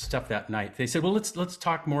bunch of stuff that night. They said, well, let's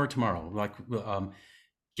talk more tomorrow. Like,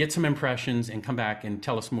 get some impressions and come back and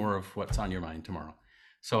tell us more of what's on your mind tomorrow.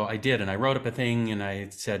 So I did, and I wrote up a thing, and I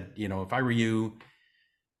said, if I were you,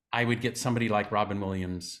 I would get somebody like Robin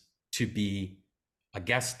Williams to be a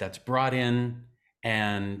guest that's brought in,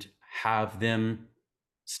 and have them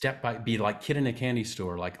be like kid in a candy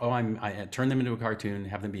store. Like, I turn them into a cartoon,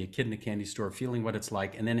 have them be a kid in a candy store, feeling what it's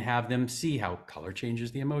like, and then have them see how color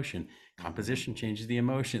changes the emotion, composition changes the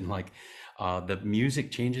emotion, like the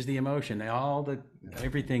music changes the emotion,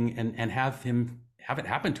 everything, and have it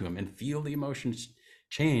happen to him and feel the emotions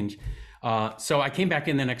change. So I came back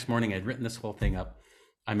in the next morning. I'd written this whole thing up.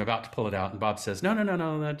 I'm about to pull it out, and Bob says,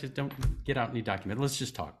 no, just don't get out any document. Let's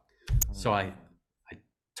just talk. So I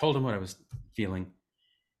told him what I was feeling.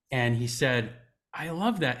 And he said, I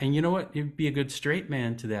love that. And you know what? It'd be a good straight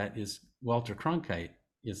man to that is Walter Cronkite.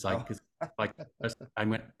 It's like, I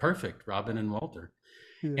went, perfect, Robin and Walter.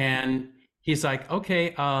 Yeah. And he's like,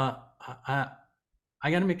 okay, I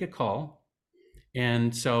got to make a call.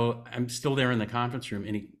 And so I'm still there in the conference room,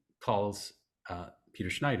 and he calls Peter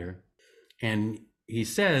Schneider, and he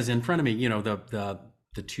says in front of me,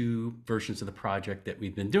 the 2 versions of the project that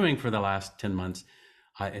we've been doing for the last 10 months,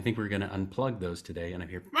 I think we're going to unplug those today. And I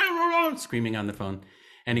hear screaming on the phone,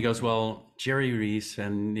 and he goes, well, Jerry Rees,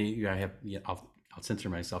 and I'll censor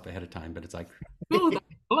myself ahead of time, but it's like,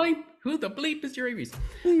 bleep, who the bleep is Jerry Rees?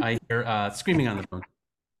 I hear screaming on the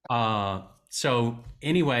phone. So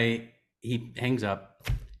anyway, he hangs up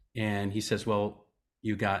and he says, well,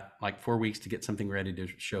 you got like 4 weeks to get something ready to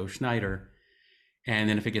show Schneider. And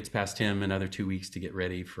then if it gets past him, another 2 weeks to get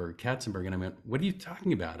ready for Katzenberg. And I went, what are you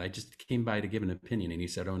talking about? I just came by to give an opinion. And he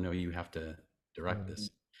said, oh, no, you have to direct this.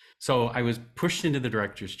 So I was pushed into the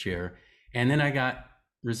director's chair. And then I got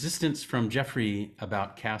resistance from Jeffrey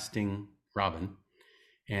about casting Robin.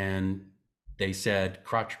 And they said,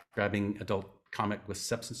 crotch-grabbing adult comic with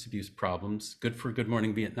substance abuse problems, good for Good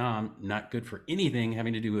Morning Vietnam, not good for anything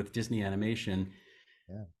having to do with Disney animation.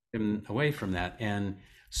 Yeah. Him away from that. And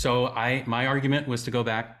so my argument was to go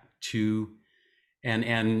back to,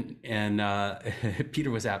 and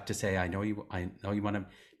Peter was apt to say, I know you want to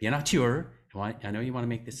be an auteur. I know you want to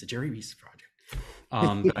make this a Jerry Rees project.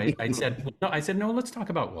 But I said, no, let's talk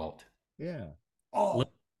about Walt. Yeah.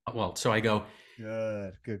 Walt. So I go,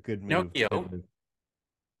 good move.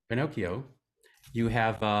 Pinocchio, you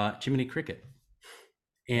have Jiminy Cricket.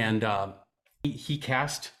 And he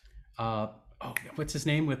cast, what's his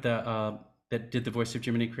name with the, that did the voice of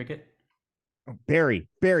Jiminy Cricket? Oh, Barry.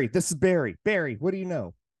 This is Barry. Barry, what do you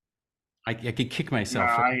know? I could kick myself.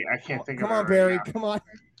 No, I can't think of it. Come on, Barry. Come on.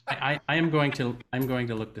 I am going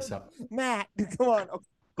to look this up. Matt, come on.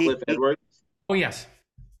 Cliff Edwards. Oh yes.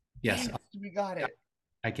 Yes, we got it.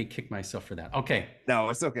 I could kick myself for that. Okay. No,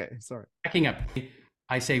 it's okay. Sorry. Backing up.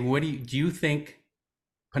 I say, what do you think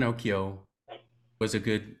Pinocchio was a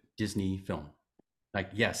good Disney film? Like,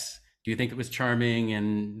 yes. Do you think it was charming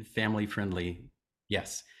and family friendly?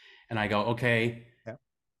 Yes. And I go, okay,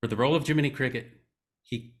 for the role of Jiminy Cricket,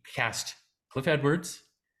 he cast Cliff Edwards,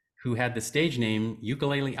 who had the stage name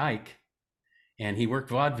Ukulele Ike, and he worked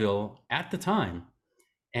vaudeville at the time.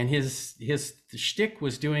 And his shtick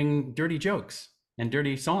was doing dirty jokes and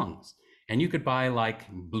dirty songs. And you could buy like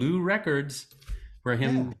blue records for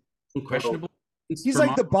him, questionable. He's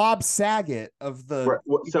like the Bob Saget of the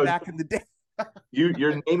back in the day.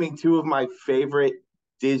 You're naming two of my favorite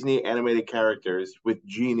Disney animated characters with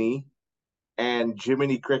Genie and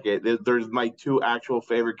Jiminy Cricket. There's my two actual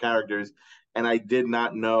favorite characters, and I did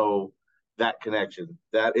not know that connection.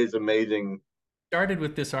 That is amazing. Started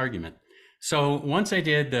with this argument. So once I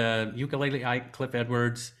did the Ukulele Ike, Cliff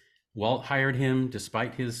Edwards, Walt hired him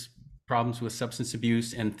despite his problems with substance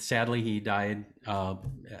abuse, and sadly he died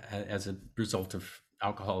as a result of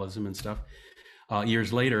alcoholism and stuff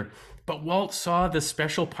years later. But Walt saw the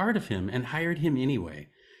special part of him and hired him anyway.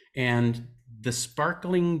 And the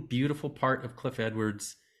sparkling, beautiful part of Cliff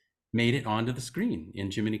Edwards made it onto the screen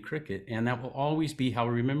in Jiminy Cricket, and that will always be how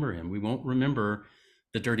we remember him. We won't remember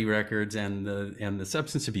the dirty records and the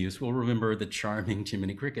substance abuse. We'll remember the charming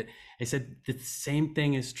Jiminy Cricket. I said the same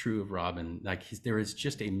thing is true of Robin. Like there is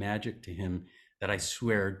just a magic to him that I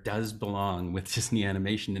swear does belong with Disney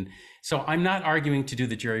animation. And so I'm not arguing to do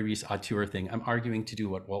the Jerry Rees auteur thing. I'm arguing to do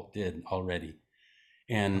what Walt did already.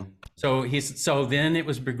 And so then it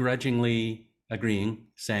was begrudgingly agreeing,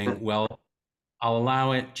 saying, well, I'll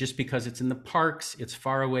allow it just because it's in the parks, it's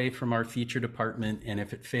far away from our feature department, and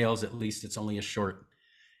if it fails, at least it's only a short,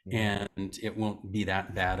 and it won't be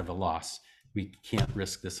that bad of a loss. We can't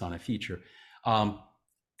risk this on a feature.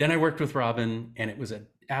 Then I worked with Robin, and it was an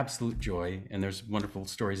absolute joy, and there's wonderful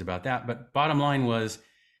stories about that. But bottom line was,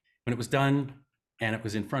 when it was done and it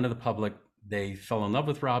was in front of the public, they fell in love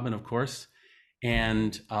with Robin, of course,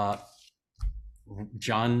 and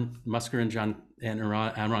John Musker and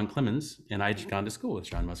Ron Clemens, and I'd gone to school with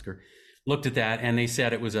John Musker, looked at that, and they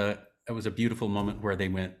said it was a beautiful moment where they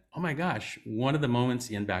went, oh my gosh, one of the moments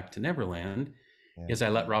in Back to Neverland is I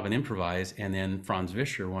let Robin improvise, and then Franz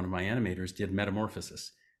Vischer, one of my animators, did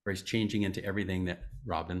Metamorphosis, where he's changing into everything that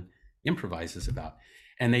Robin improvises about.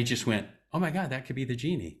 And they just went, oh my God, that could be the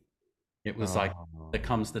genie. It was like the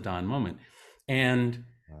comes the dawn moment. And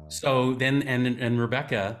so then, and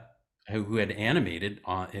Rebecca, who had animated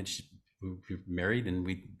and we were married and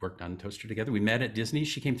we worked on Toaster together. We met at Disney.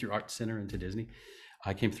 She came through Art Center into Disney.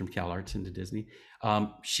 I came from Cal Arts into Disney.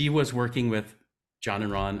 She was working with John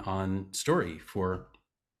and Ron on Story for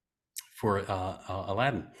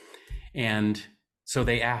Aladdin. And so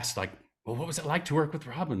they asked, like, well, what was it like to work with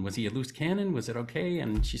Robin? Was he a loose cannon? Was it okay?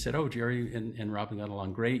 And she said, oh, Jerry and Robin got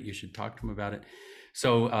along great. You should talk to him about it.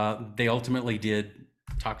 So they ultimately did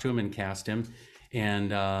talk to him and cast him.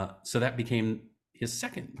 And so that became his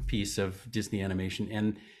second piece of Disney animation.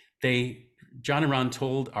 And John and Ron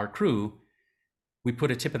told our crew, we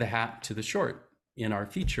put a tip of the hat to the short in our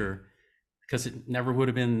feature, because it never would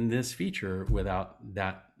have been this feature without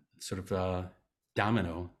that sort of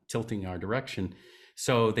domino tilting our direction.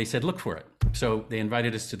 So they said, look for it. So they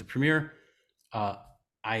invited us to the premiere.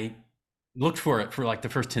 I looked for it for like the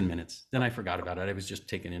first 10 minutes. Then I forgot about it. I was just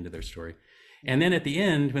taken into their story. And then at the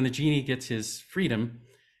end, when the genie gets his freedom,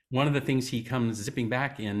 one of the things he comes zipping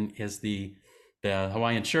back in is the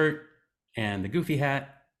Hawaiian shirt and the goofy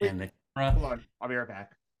hat and the camera. Hold on, I'll be right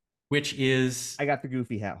back. Which is I got the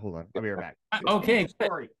goofy hat. Hold on, I'll be right back. Okay.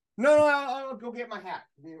 Story. No, I'll go get my hat.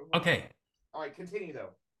 Okay. All right, continue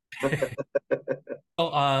though.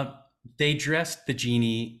 Well, they dressed the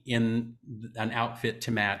genie in an outfit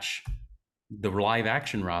to match the live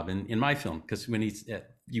action Robin in my film, because when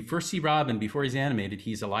you first see Robin before he's animated,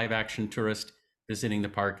 he's a live action tourist visiting the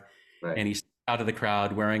park, right. And he's out of the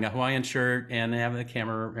crowd wearing a Hawaiian shirt and having a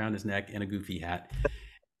camera around his neck and a goofy hat,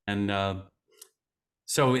 and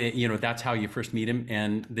so that's how you first meet him.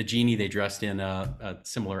 And the genie, they dressed in a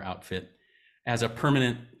similar outfit as a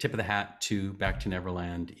permanent tip of the hat to Back to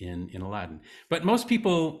Neverland in Aladdin. But most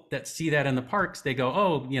people that see that in the parks, they go,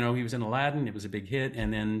 oh, he was in Aladdin, it was a big hit,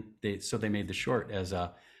 and then they made the short as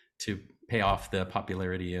to pay off the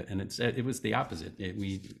popularity, and it was the opposite.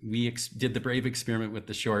 We did the brave experiment with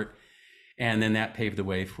the short, and then that paved the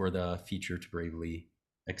way for the feature to bravely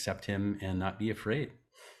accept him and not be afraid.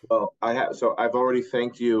 Well, I've already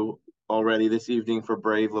thanked you already this evening for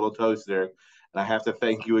Brave Little Toaster, and I have to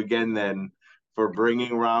thank you again then for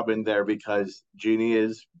bringing Robin there, because Genie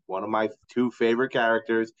is one of my two favorite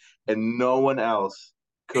characters, and no one else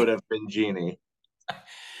could have been Genie.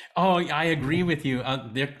 Oh, I agree with you.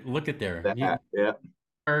 Look at there. Yeah.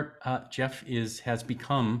 Jeff has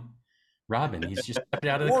become Robin. He's just stepped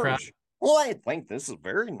out of the crowd. Well, I think this is a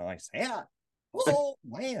very nice hat. Oh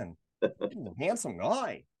man, handsome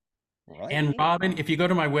guy. Right. And Robin, if you go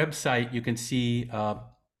to my website, you can see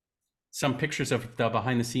some pictures of the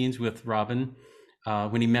behind the scenes with Robin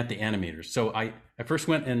when he met the animators. So I first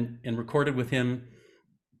went and recorded with him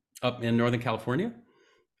up in Northern California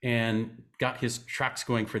and got his tracks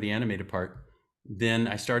going for the animated part. Then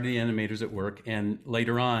I started the animators at work, and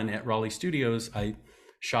later on at Raleigh Studios, I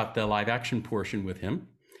shot the live action portion with him.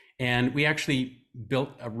 And we actually built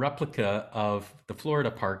a replica of the Florida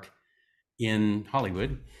park in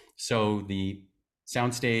Hollywood. So the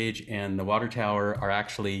soundstage and the water tower are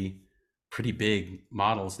actually pretty big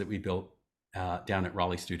models that we built down at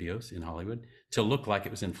Raleigh Studios in Hollywood to look like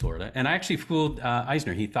it was in Florida. And I actually fooled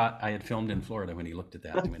Eisner. He thought I had filmed in Florida when he looked at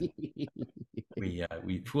that.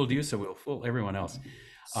 We fooled you, so we'll fool everyone else.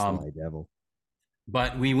 Sly devil.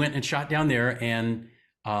 But we went and shot down there, and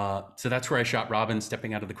so that's where I shot Robin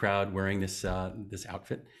stepping out of the crowd wearing this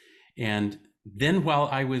outfit. And then while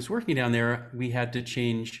I was working down there, we had to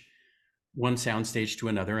change one soundstage to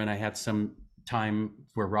another, and I had some time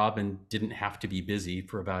where Robin didn't have to be busy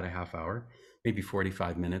for about a half hour, maybe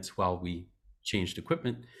 45 minutes while we changed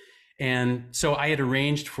equipment. And so I had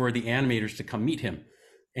arranged for the animators to come meet him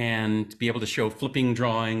and be able to show flipping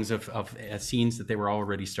drawings of scenes that they were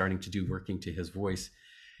already starting to do, working to his voice.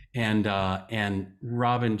 And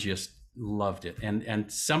Robin just loved it. And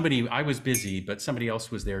I was busy, but somebody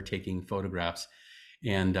else was there taking photographs.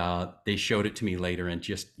 And they showed it to me later, and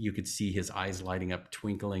just you could see his eyes lighting up,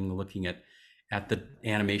 twinkling, looking at the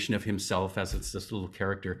animation of himself as it's this little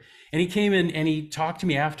character. And he came in and he talked to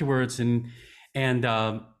me afterwards, and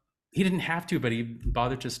he didn't have to, but he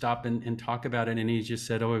bothered to stop and talk about it. And he just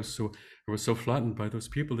said, "Oh, I was so flattened by those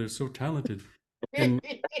people. They're so talented." And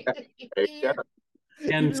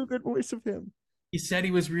and a good voice of him. He said he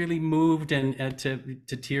was really moved and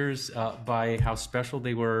to tears by how special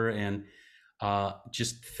they were, and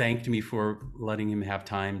just thanked me for letting him have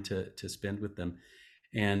time to spend with them.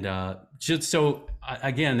 And just so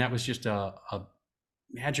again, that was just a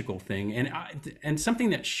magical thing. And something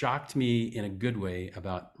that shocked me in a good way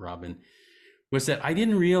about Robin was that I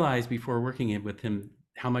didn't realize before working with him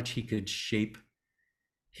how much he could shape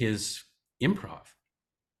his improv.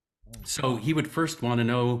 So he would first want to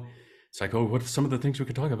know, it's like, oh, what are some of the things we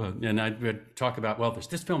could talk about? And I would talk about, well, there's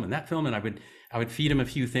this film and that film, and I would feed him a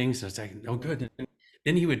few things. So it's like, oh, good. And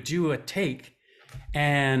then he would do a take,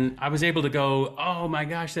 and I was able to go, oh my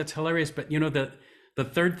gosh, that's hilarious. But the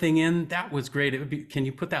third thing in, that was great. It would be, can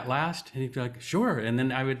you put that last? And he'd be like, sure. And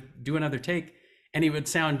then I would do another take, and he would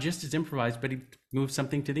sound just as improvised, but he'd move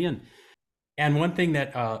something to the end. And one thing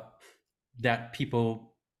that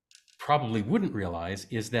people probably wouldn't realize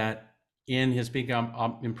is that in his big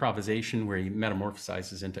improvisation, where he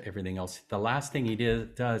metamorphosizes into everything else, the last thing he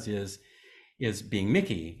does is being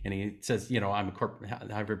Mickey, and he says, I'm a corporate.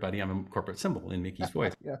 Hi everybody, I'm a corporate symbol in Mickey's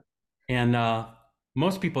voice. Yeah. And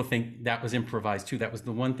most people think that was improvised too. That was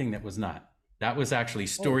the one thing that was not. That was actually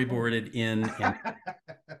storyboarded in.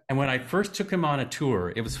 And when I first took him on a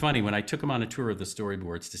tour, it was funny when I took him on a tour of the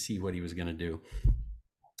storyboards to see what he was going to do.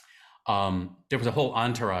 there was a whole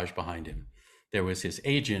entourage behind him. There was his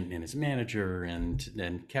agent and his manager and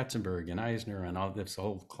Katzenberg and Eisner and all this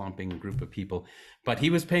whole clumping group of people. But he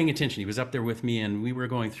was paying attention. He was up there with me, and we were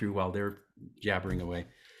going through while they're jabbering away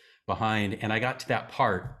behind. And I got to that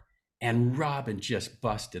part, and Robin just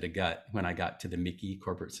busted a gut when I got to the Mickey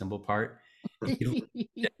corporate symbol part.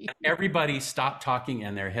 Everybody stopped talking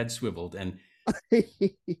and their head swiveled. And I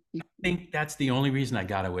think that's the only reason I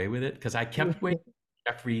got away with it, because I kept waiting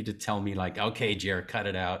for Jeffrey to tell me, like, okay, Jared, cut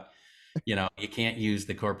it out. You know, you can't use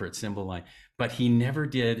the corporate symbol line. But he never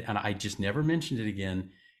did. And I just never mentioned it again.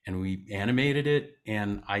 And we animated it,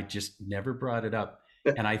 and I just never brought it up.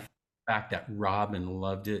 And I think the fact that Robin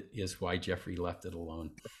loved it is why Jeffrey left it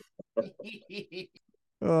alone.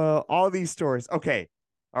 All these stories. Okay.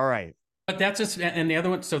 All right. But that's just, and the other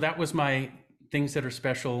one, so that was my things that are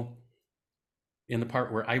special in the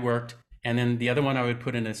part where I worked. And then the other one I would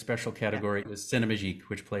put in a special category was Cinemagique,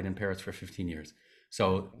 which played in Paris for 15 years.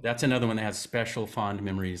 So that's another one that has special fond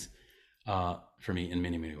memories for me in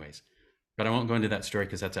many, many ways. But I won't go into that story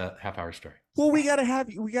because that's a half-hour story. Well, we gotta have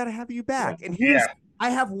you back. And here's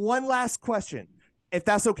I have one last question. If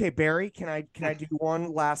that's okay, Barry, can I do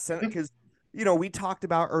one last sentence? Because we talked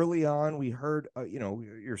about early on, we heard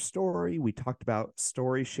your story. We talked about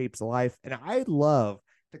story shapes life, and I love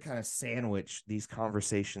to kind of sandwich these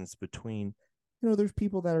conversations between, there's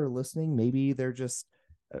people that are listening. Maybe they're just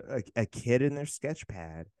a kid in their sketch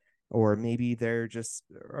pad, or maybe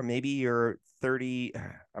maybe you're 30,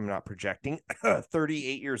 I'm not projecting,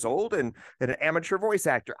 38 years old and an amateur voice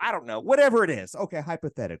actor. I don't know, whatever it is. Okay,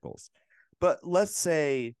 hypotheticals. But let's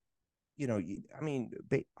say, you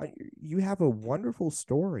have a wonderful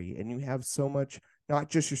story, and you have so much, not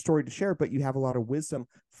just your story to share, but you have a lot of wisdom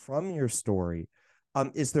from your story.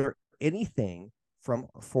 Is there anything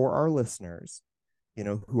for our listeners,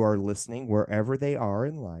 who are listening wherever they are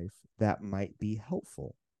in life, that might be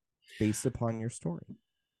helpful based upon your story?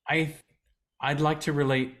 I'd like to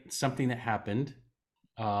relate something that happened.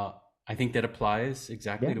 I think that applies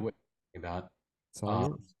exactly to what you're talking about. It's all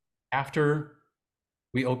yours. After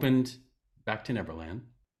we opened Back to Neverland,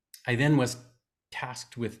 I then was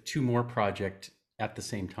tasked with 2 more projects at the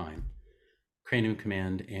same time: Cranium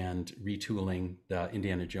Command and retooling the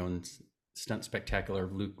Indiana Jones stunt spectacular.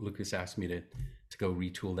 Lucas asked me to go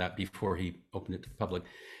retool that before he opened it to the public.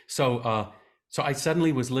 So I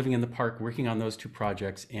suddenly was living in the park working on those 2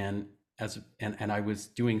 projects, and I was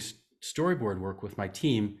doing storyboard work with my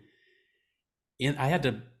team. I had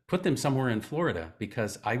to put them somewhere in Florida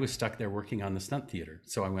because I was stuck there working on the stunt theater.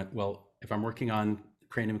 So I went, well, if I'm working on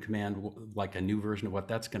Cranium Command, like a new version of what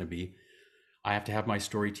that's going to be, I have to have my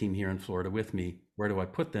story team here in Florida with me. Where do I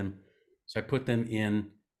put them? So I put them in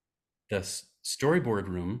the storyboard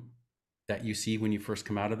room that you see when you first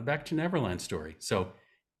come out of the Back to Neverland story. So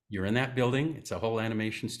you're in that building. It's a whole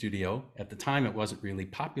animation studio. At the time, it wasn't really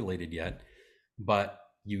populated yet, but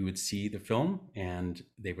you would see the film, and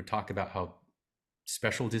they would talk about how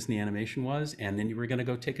special Disney animation was, and then you were going to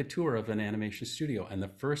go take a tour of an animation studio. And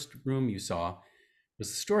the first room you saw was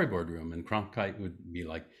the storyboard room, and Cronkite would be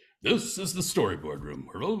like, "This is the storyboard room."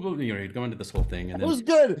 You'd go into this whole thing, and then, it was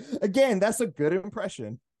good. Again, that's a good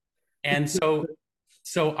impression. And so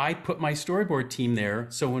I put my storyboard team there,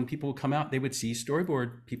 so when people would come out, they would see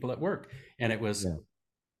storyboard people at work, and it was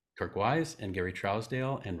Kirk Wise and Gary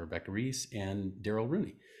Trousdale and Rebecca Rees and Daryl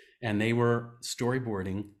Rooney, and they were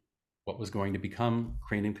storyboarding what was going to become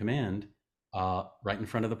Cranium Command right in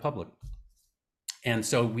front of the public. And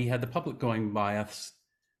so we had the public going by us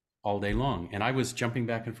all day long, and I was jumping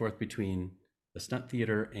back and forth between the stunt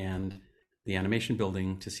theater and the animation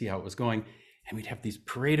building to see how it was going. And we'd have these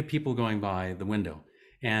parade of people going by the window,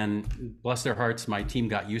 and bless their hearts, my team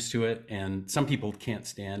got used to it. And some people can't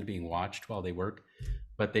stand being watched while they work,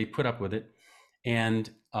 but they put up with it. And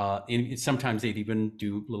sometimes they'd even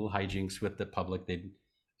do little hijinks with the public. They'd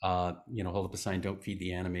hold up a sign, "Don't feed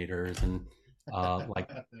the animators," and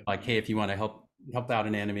like, "Hey, if you want to help out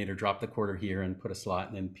an animator, drop the quarter here and put a slot,"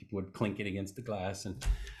 and then people would clink it against the glass. And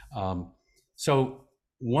so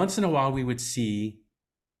once in a while we would see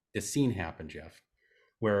this scene happen, Jeff,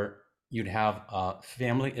 where you'd have a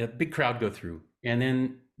big crowd go through, and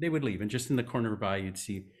then they would leave, and just in the corner by you'd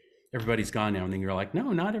see everybody's gone now, and then you're like,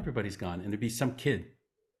 no, not everybody's gone. And there'd be some kid,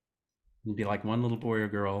 it'd be like one little boy or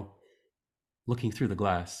girl looking through the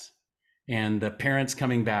glass, and the parents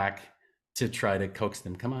coming back to try to coax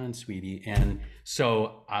them, "Come on, sweetie." And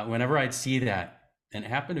so whenever I'd see that, and it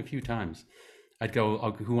happened a few times, I'd go,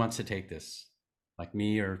 "Oh, who wants to take this?" Like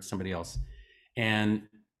me or somebody else. And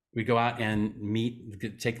we'd go out and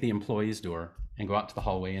take the employee's door and go out to the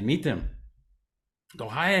hallway and meet them. go,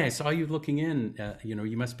 hi, I saw you looking in,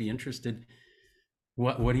 you must be interested.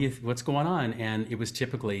 What's going on? And it was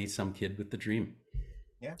typically some kid with the dream.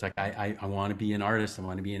 Yeah. It's like, I want to be an artist. I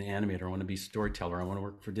want to be an animator. I want to be a storyteller. I want to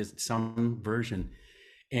work for Disney, some version.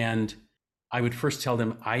 And I would first tell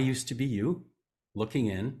them, I used to be you looking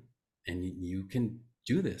in, and you can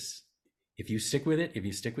do this. If you stick with it, if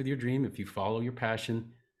you stick with your dream, if you follow your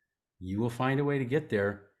passion, you will find a way to get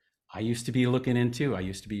there. I used to be looking in too. I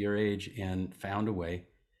used to be your age and found a way,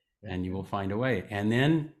 and you will find a way. And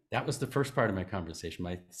then that was the first part of my conversation.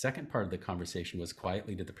 My second part of the conversation was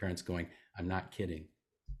quietly to the parents going, I'm not kidding.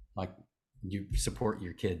 Like, you support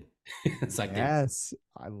your kid. It's like, yes,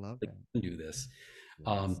 I love they it. can do this.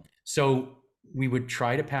 Yes. So we would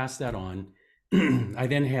try to pass that on. I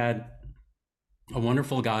then had a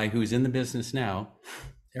wonderful guy who's in the business now,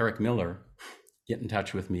 Eric Miller, get in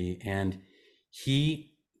touch with me. And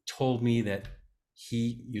he told me that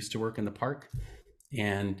he used to work in the park,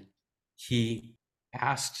 and he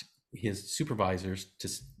asked his supervisors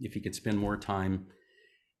if he could spend more time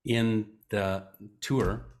in the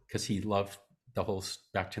tour, because he loved the whole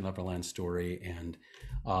Back to Neverland story, and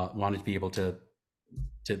wanted to be able to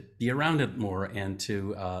be around it more and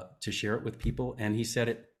to share it with people. And he said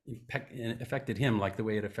it affected him like the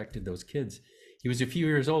way it affected those kids. He was a few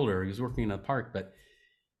years older. He was working in a park, but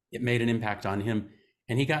it made an impact on him.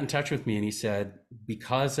 And he got in touch with me and he said,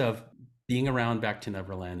 because of being around Back to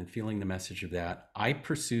Neverland and feeling the message of that, I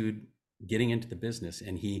pursued getting into the business.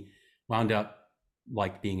 And he wound up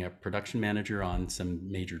like being a production manager on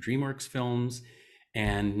some major DreamWorks films,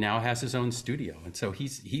 and now has his own studio. And so he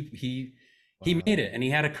made it, and he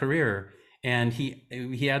had a career. And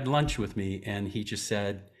he had lunch with me, and he just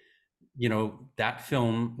said, that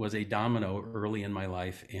film was a domino early in my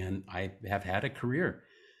life, and I have had a career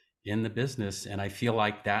in the business, and I feel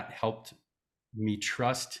like that helped me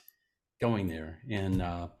trust going there. And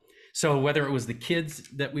so whether it was the kids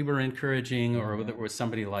that we were encouraging, or whether it was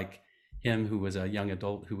somebody like him who was a young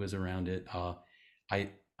adult who was around it,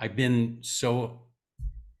 I've been so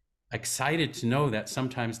excited to know that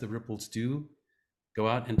sometimes the ripples do go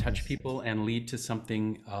out and touch people and lead to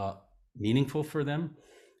something meaningful for them.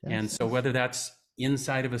 Yes. And so whether that's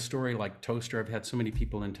inside of a story like Toaster, I've had so many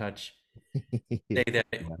people in touch say that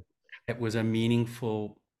it was a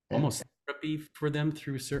meaningful, almost therapy for them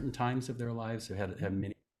through certain times of their lives. They had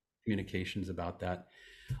many communications about that.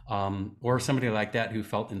 Or somebody like that who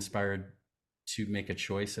felt inspired to make a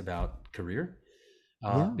choice about career.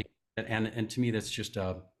 And to me, that's just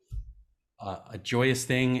a joyous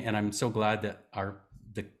thing. And I'm so glad that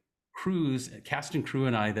the cast and crew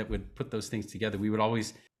and I that would put those things together, we would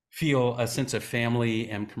always feel a sense of family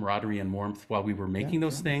and camaraderie and warmth while we were making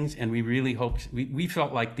those things. And we really hoped, we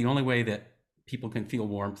felt like the only way that people can feel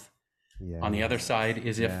warmth on the other side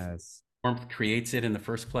is if warmth creates it in the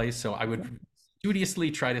first place. So I would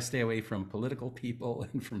studiously try to stay away from political people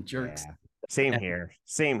and from jerks. Same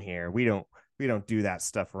here. We don't do that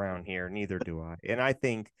stuff around here. Neither do I. And I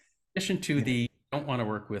think, in addition to the don't want to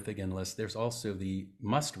work with again list, there's also the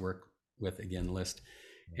must work with again list.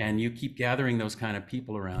 And you keep gathering those kind of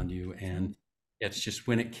people around you. And it's just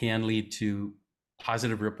when it can lead to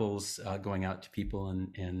positive ripples going out to people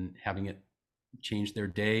and having it change their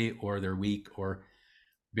day or their week or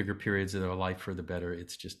bigger periods of their life for the better.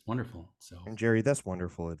 It's just wonderful. So, and Jerry, that's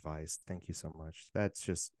wonderful advice. Thank you so much.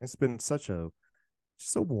 It's been such a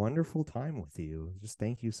wonderful time with you. Just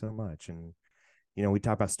thank you so much. And we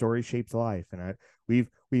talk about story shaped life, and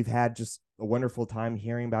we've had just a wonderful time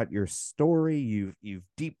hearing about your story. You've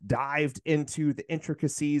deep dived into the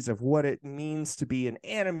intricacies of what it means to be an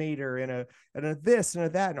animator and a this and a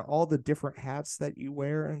that and all the different hats that you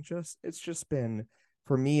wear. And it's just been,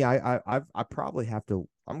 for me, I probably have to,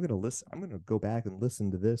 I'm gonna go back and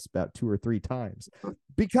listen to this about 2 or 3 times,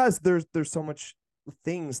 because there's so much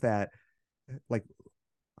things that, like,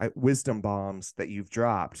 wisdom bombs that you've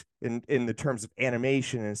dropped in the terms of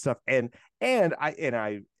animation and stuff, and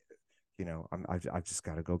I've just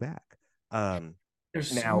got to go back.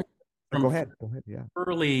 There's now go ahead. Yeah.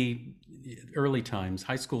 Early times,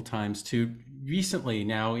 high school times, to recently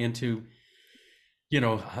now into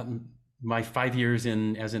my 5 years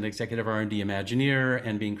in as an executive R&D Imagineer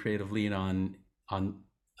and being creative lead on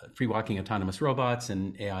free walking autonomous robots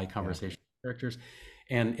and AI conversation characters.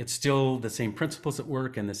 And it's still the same principles at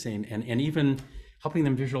work, and the same, and even helping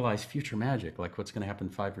them visualize future magic, like what's going to happen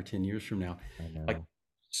 5 or 10 years from now. Like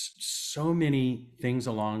so many things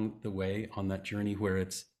along the way on that journey where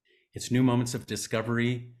it's new moments of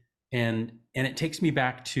discovery, and it takes me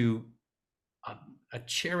back to a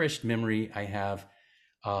cherished memory I have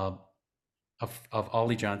of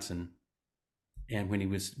Ollie Johnson. and when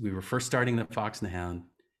we were first starting the Fox and the Hound,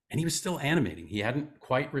 and he was still animating. He hadn't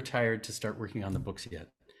quite retired to start working on the books yet.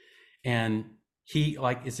 And he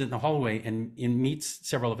like is in the hallway and meets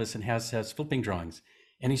several of us and has flipping drawings.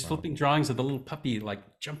 And he's flipping drawings of the little puppy,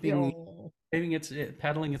 like jumping, waving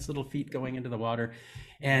paddling its little feet going into the water.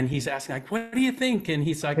 And he's asking, like, what do you think? And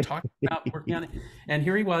he's like talking about working on it. And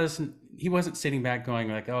here he wasn't sitting back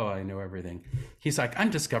going like, oh, I know everything. He's like,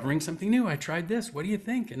 I'm discovering something new. I tried this. What do you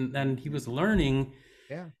think? And then he was learning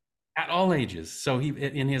at all ages. So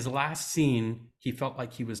in his last scene, he felt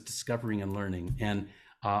like he was discovering and learning. And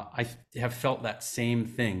I have felt that same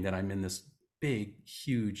thing, that I'm in this big,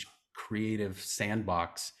 huge, creative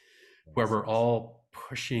sandbox where we're all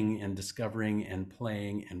pushing and discovering and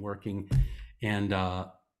playing and working. And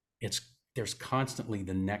there's constantly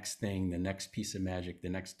the next thing, the next piece of magic, the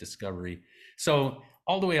next discovery. So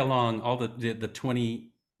all the way along, all the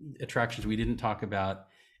 20 attractions we didn't talk about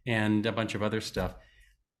and a bunch of other stuff,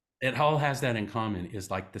 it all has that in common, is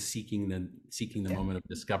like the seeking the moment of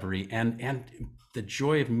discovery and the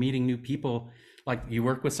joy of meeting new people. Like you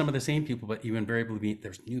work with some of the same people, but you invariably meet,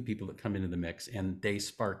 there's new people that come into the mix and they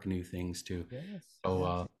spark new things too.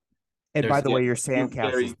 So and by the way, your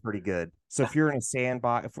sandcastle is pretty good. So if you're in a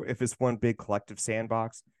sandbox, if it's one big collective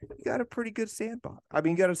sandbox, you got a pretty good sandbox. I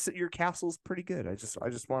mean, your castle's pretty good. I just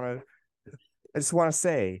want to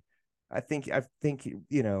say, I think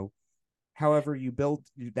however you build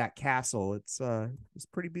that castle, it's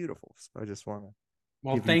pretty beautiful. So I just want to.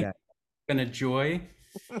 Well, thank you. It's been a joy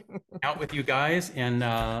out with you guys and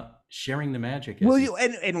sharing the magic. Will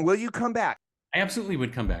you come back? I absolutely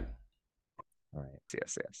would come back. All right.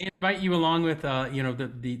 Yes. I invite you along with my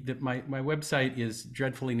website is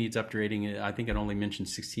dreadfully needs upgrading. I think it only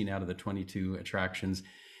mentions 16 out of the 22 attractions,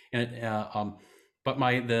 and but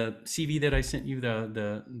the CV that I sent you,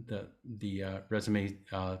 the resume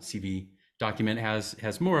CV document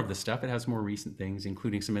has more of the stuff. It has more recent things,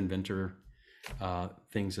 including some inventor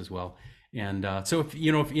things as well. And so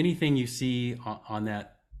if anything you see on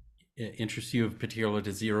that interests you of particular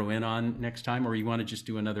to zero in on next time, or you want to just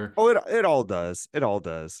do another. It all does.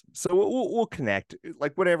 So we'll connect,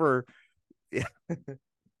 like whatever. Yeah.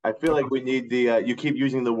 I feel like we need you keep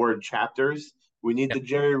using the word chapters. We need the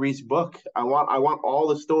Jerry Rees book. I want all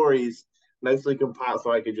the stories nicely compiled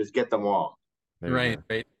so I could just get them all. Right.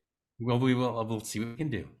 Well, we'll see what we can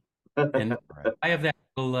do. And I have that.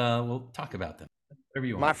 We'll talk about them. Whatever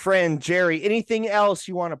you want. My friend Jerry, anything else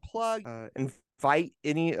you want to plug? Invite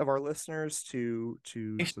any of our listeners to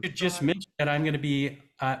I should just mention that I'm going to be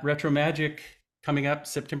at Retro Magic coming up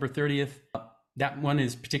September 30th. That one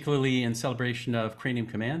is particularly in celebration of Cranium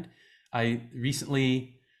Command. I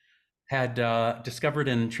recently had discovered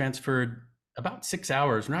and transferred about 6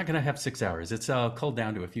 hours. We're not going to have 6 hours. It's culled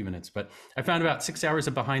down to a few minutes, but I found about 6 hours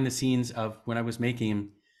of behind the scenes of when I was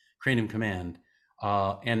making Cranium Command.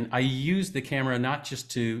 And I used the camera not just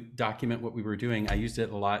to document what we were doing. I used it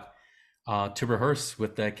a lot to rehearse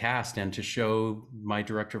with the cast and to show my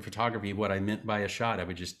director of photography what I meant by a shot. I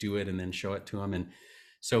would just do it and then show it to him. And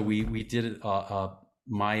so we did it.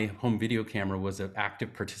 My home video camera was an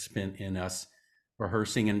active participant in us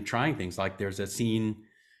rehearsing and trying things. Like there's a scene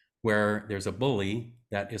where there's a bully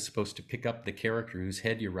that is supposed to pick up the character whose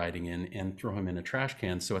head you're riding in and throw him in a trash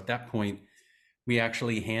can. So at that point, we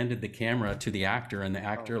actually handed the camera to the actor and the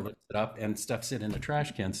actor lifts it up and stuffs it in a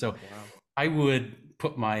trash can. So I would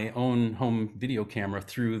put my own home video camera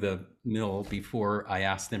through the mill before I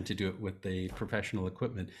asked them to do it with the professional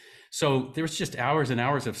equipment. So there's just hours and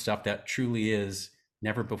hours of stuff that truly is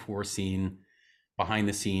never before seen behind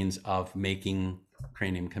the scenes of making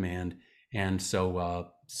Cranium Command. And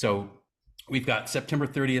so we've got September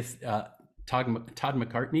 30th, Todd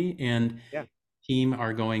McCartney and team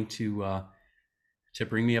are going to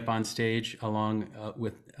bring me up on stage along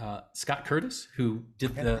with Scott Curtis, who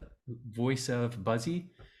did the voice of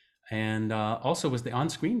Buzzy and also was the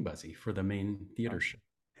on-screen Buzzy for the main theater show.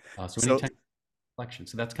 So anytime collection.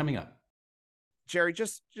 So that's coming up. Jerry,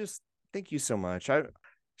 just thank you so much.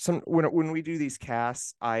 When we do these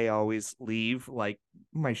casts, I always leave like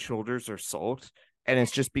my shoulders are salt. And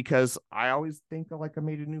it's just because I always think like I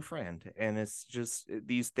made a new friend. And it's just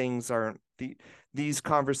these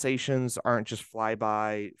conversations aren't just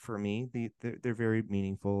flyby for me. They're very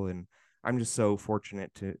meaningful. And I'm just so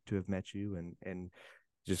fortunate to have met you and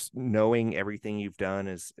just knowing everything you've done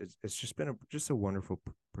it's just been a wonderful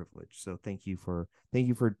privilege. So thank you for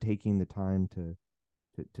taking the time to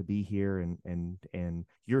be here and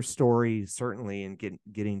your story certainly, and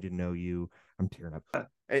getting to know you. I'm tearing up.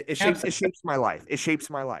 It shapes my life.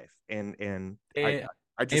 And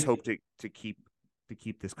I just hope to keep to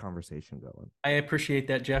keep this conversation going. I appreciate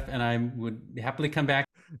that, Jeff, and I would happily come back.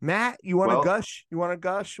 Matt, you want to Well, gush? You want to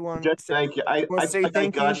gush? You want Just to thank you. want to I say feel like I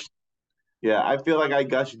thank you? gushed. Yeah, I feel like I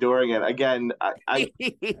gushed during it. Again, I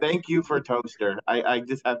thank you for Toaster. I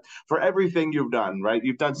just have for everything you've done, right?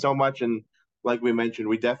 You've done so much, and like we mentioned,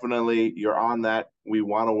 we definitely you're on that. We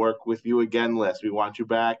want to work with you again, list. We want you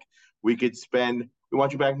back. We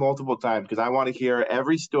want you back multiple times because I want to hear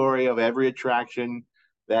every story of every attraction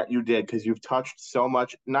that you did because you've touched so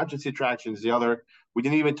much, not just the attractions, the other. We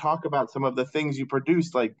didn't even talk about some of the things you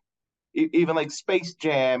produced, like even like Space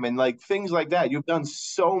Jam and like things like that. You've done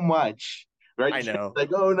so much, right? I know.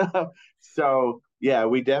 Like, oh no. So yeah,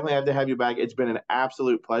 we definitely have to have you back. It's been an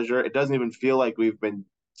absolute pleasure. It doesn't even feel like we've been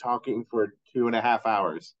talking for 2.5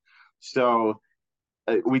 hours. So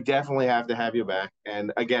we definitely have to have you back.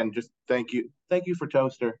 And again, just thank you for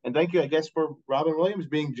Toaster, and thank you, I guess, for Robin Williams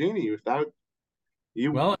being Genie. Without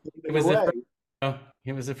you, Well, it was away.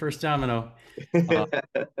 it was the first domino. Uh,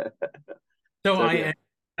 so So, yeah.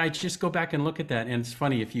 I just go back and look at that, and it's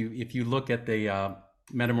funny if you look at the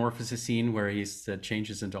metamorphosis scene where he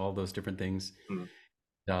changes into all those different things. Mm.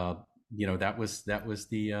 That was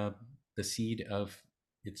the seed of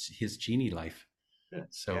his Genie life. Yeah.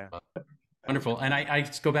 So Yeah. wonderful. And I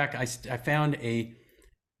just go back. I found a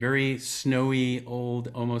very snowy, old,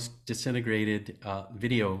 almost disintegrated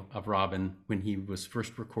video of Robin when he was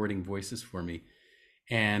first recording voices for me.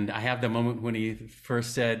 And I have the moment when he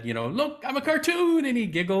first said, look, I'm a cartoon, and he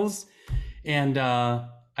giggles. And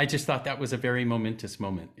I just thought that was a very momentous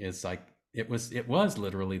moment. It's like it was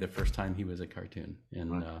literally the first time he was a cartoon,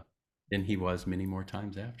 and then he was many more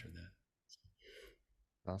times after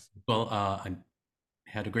that. Awesome. Well, I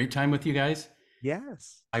had a great time with you guys.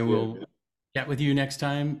 Yes. I will chat with you next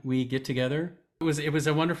time we get together. It was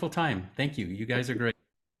a wonderful time. Thank you. You guys are great.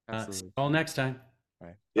 See Absolutely. you all next time. All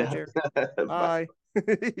right. Yeah. Bye.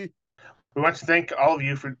 We want to thank all of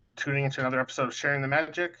you for tuning into another episode of Sharing the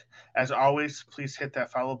Magic. As always, please hit that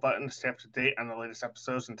follow button to stay up to date on the latest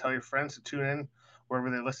episodes and tell your friends to tune in wherever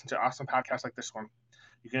they listen to awesome podcasts like this one.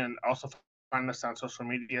 You can also find us on social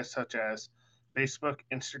media such as Facebook,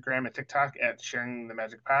 Instagram, and TikTok at Sharing the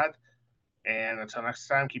Magic Pod. And until next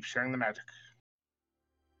time, keep sharing the magic.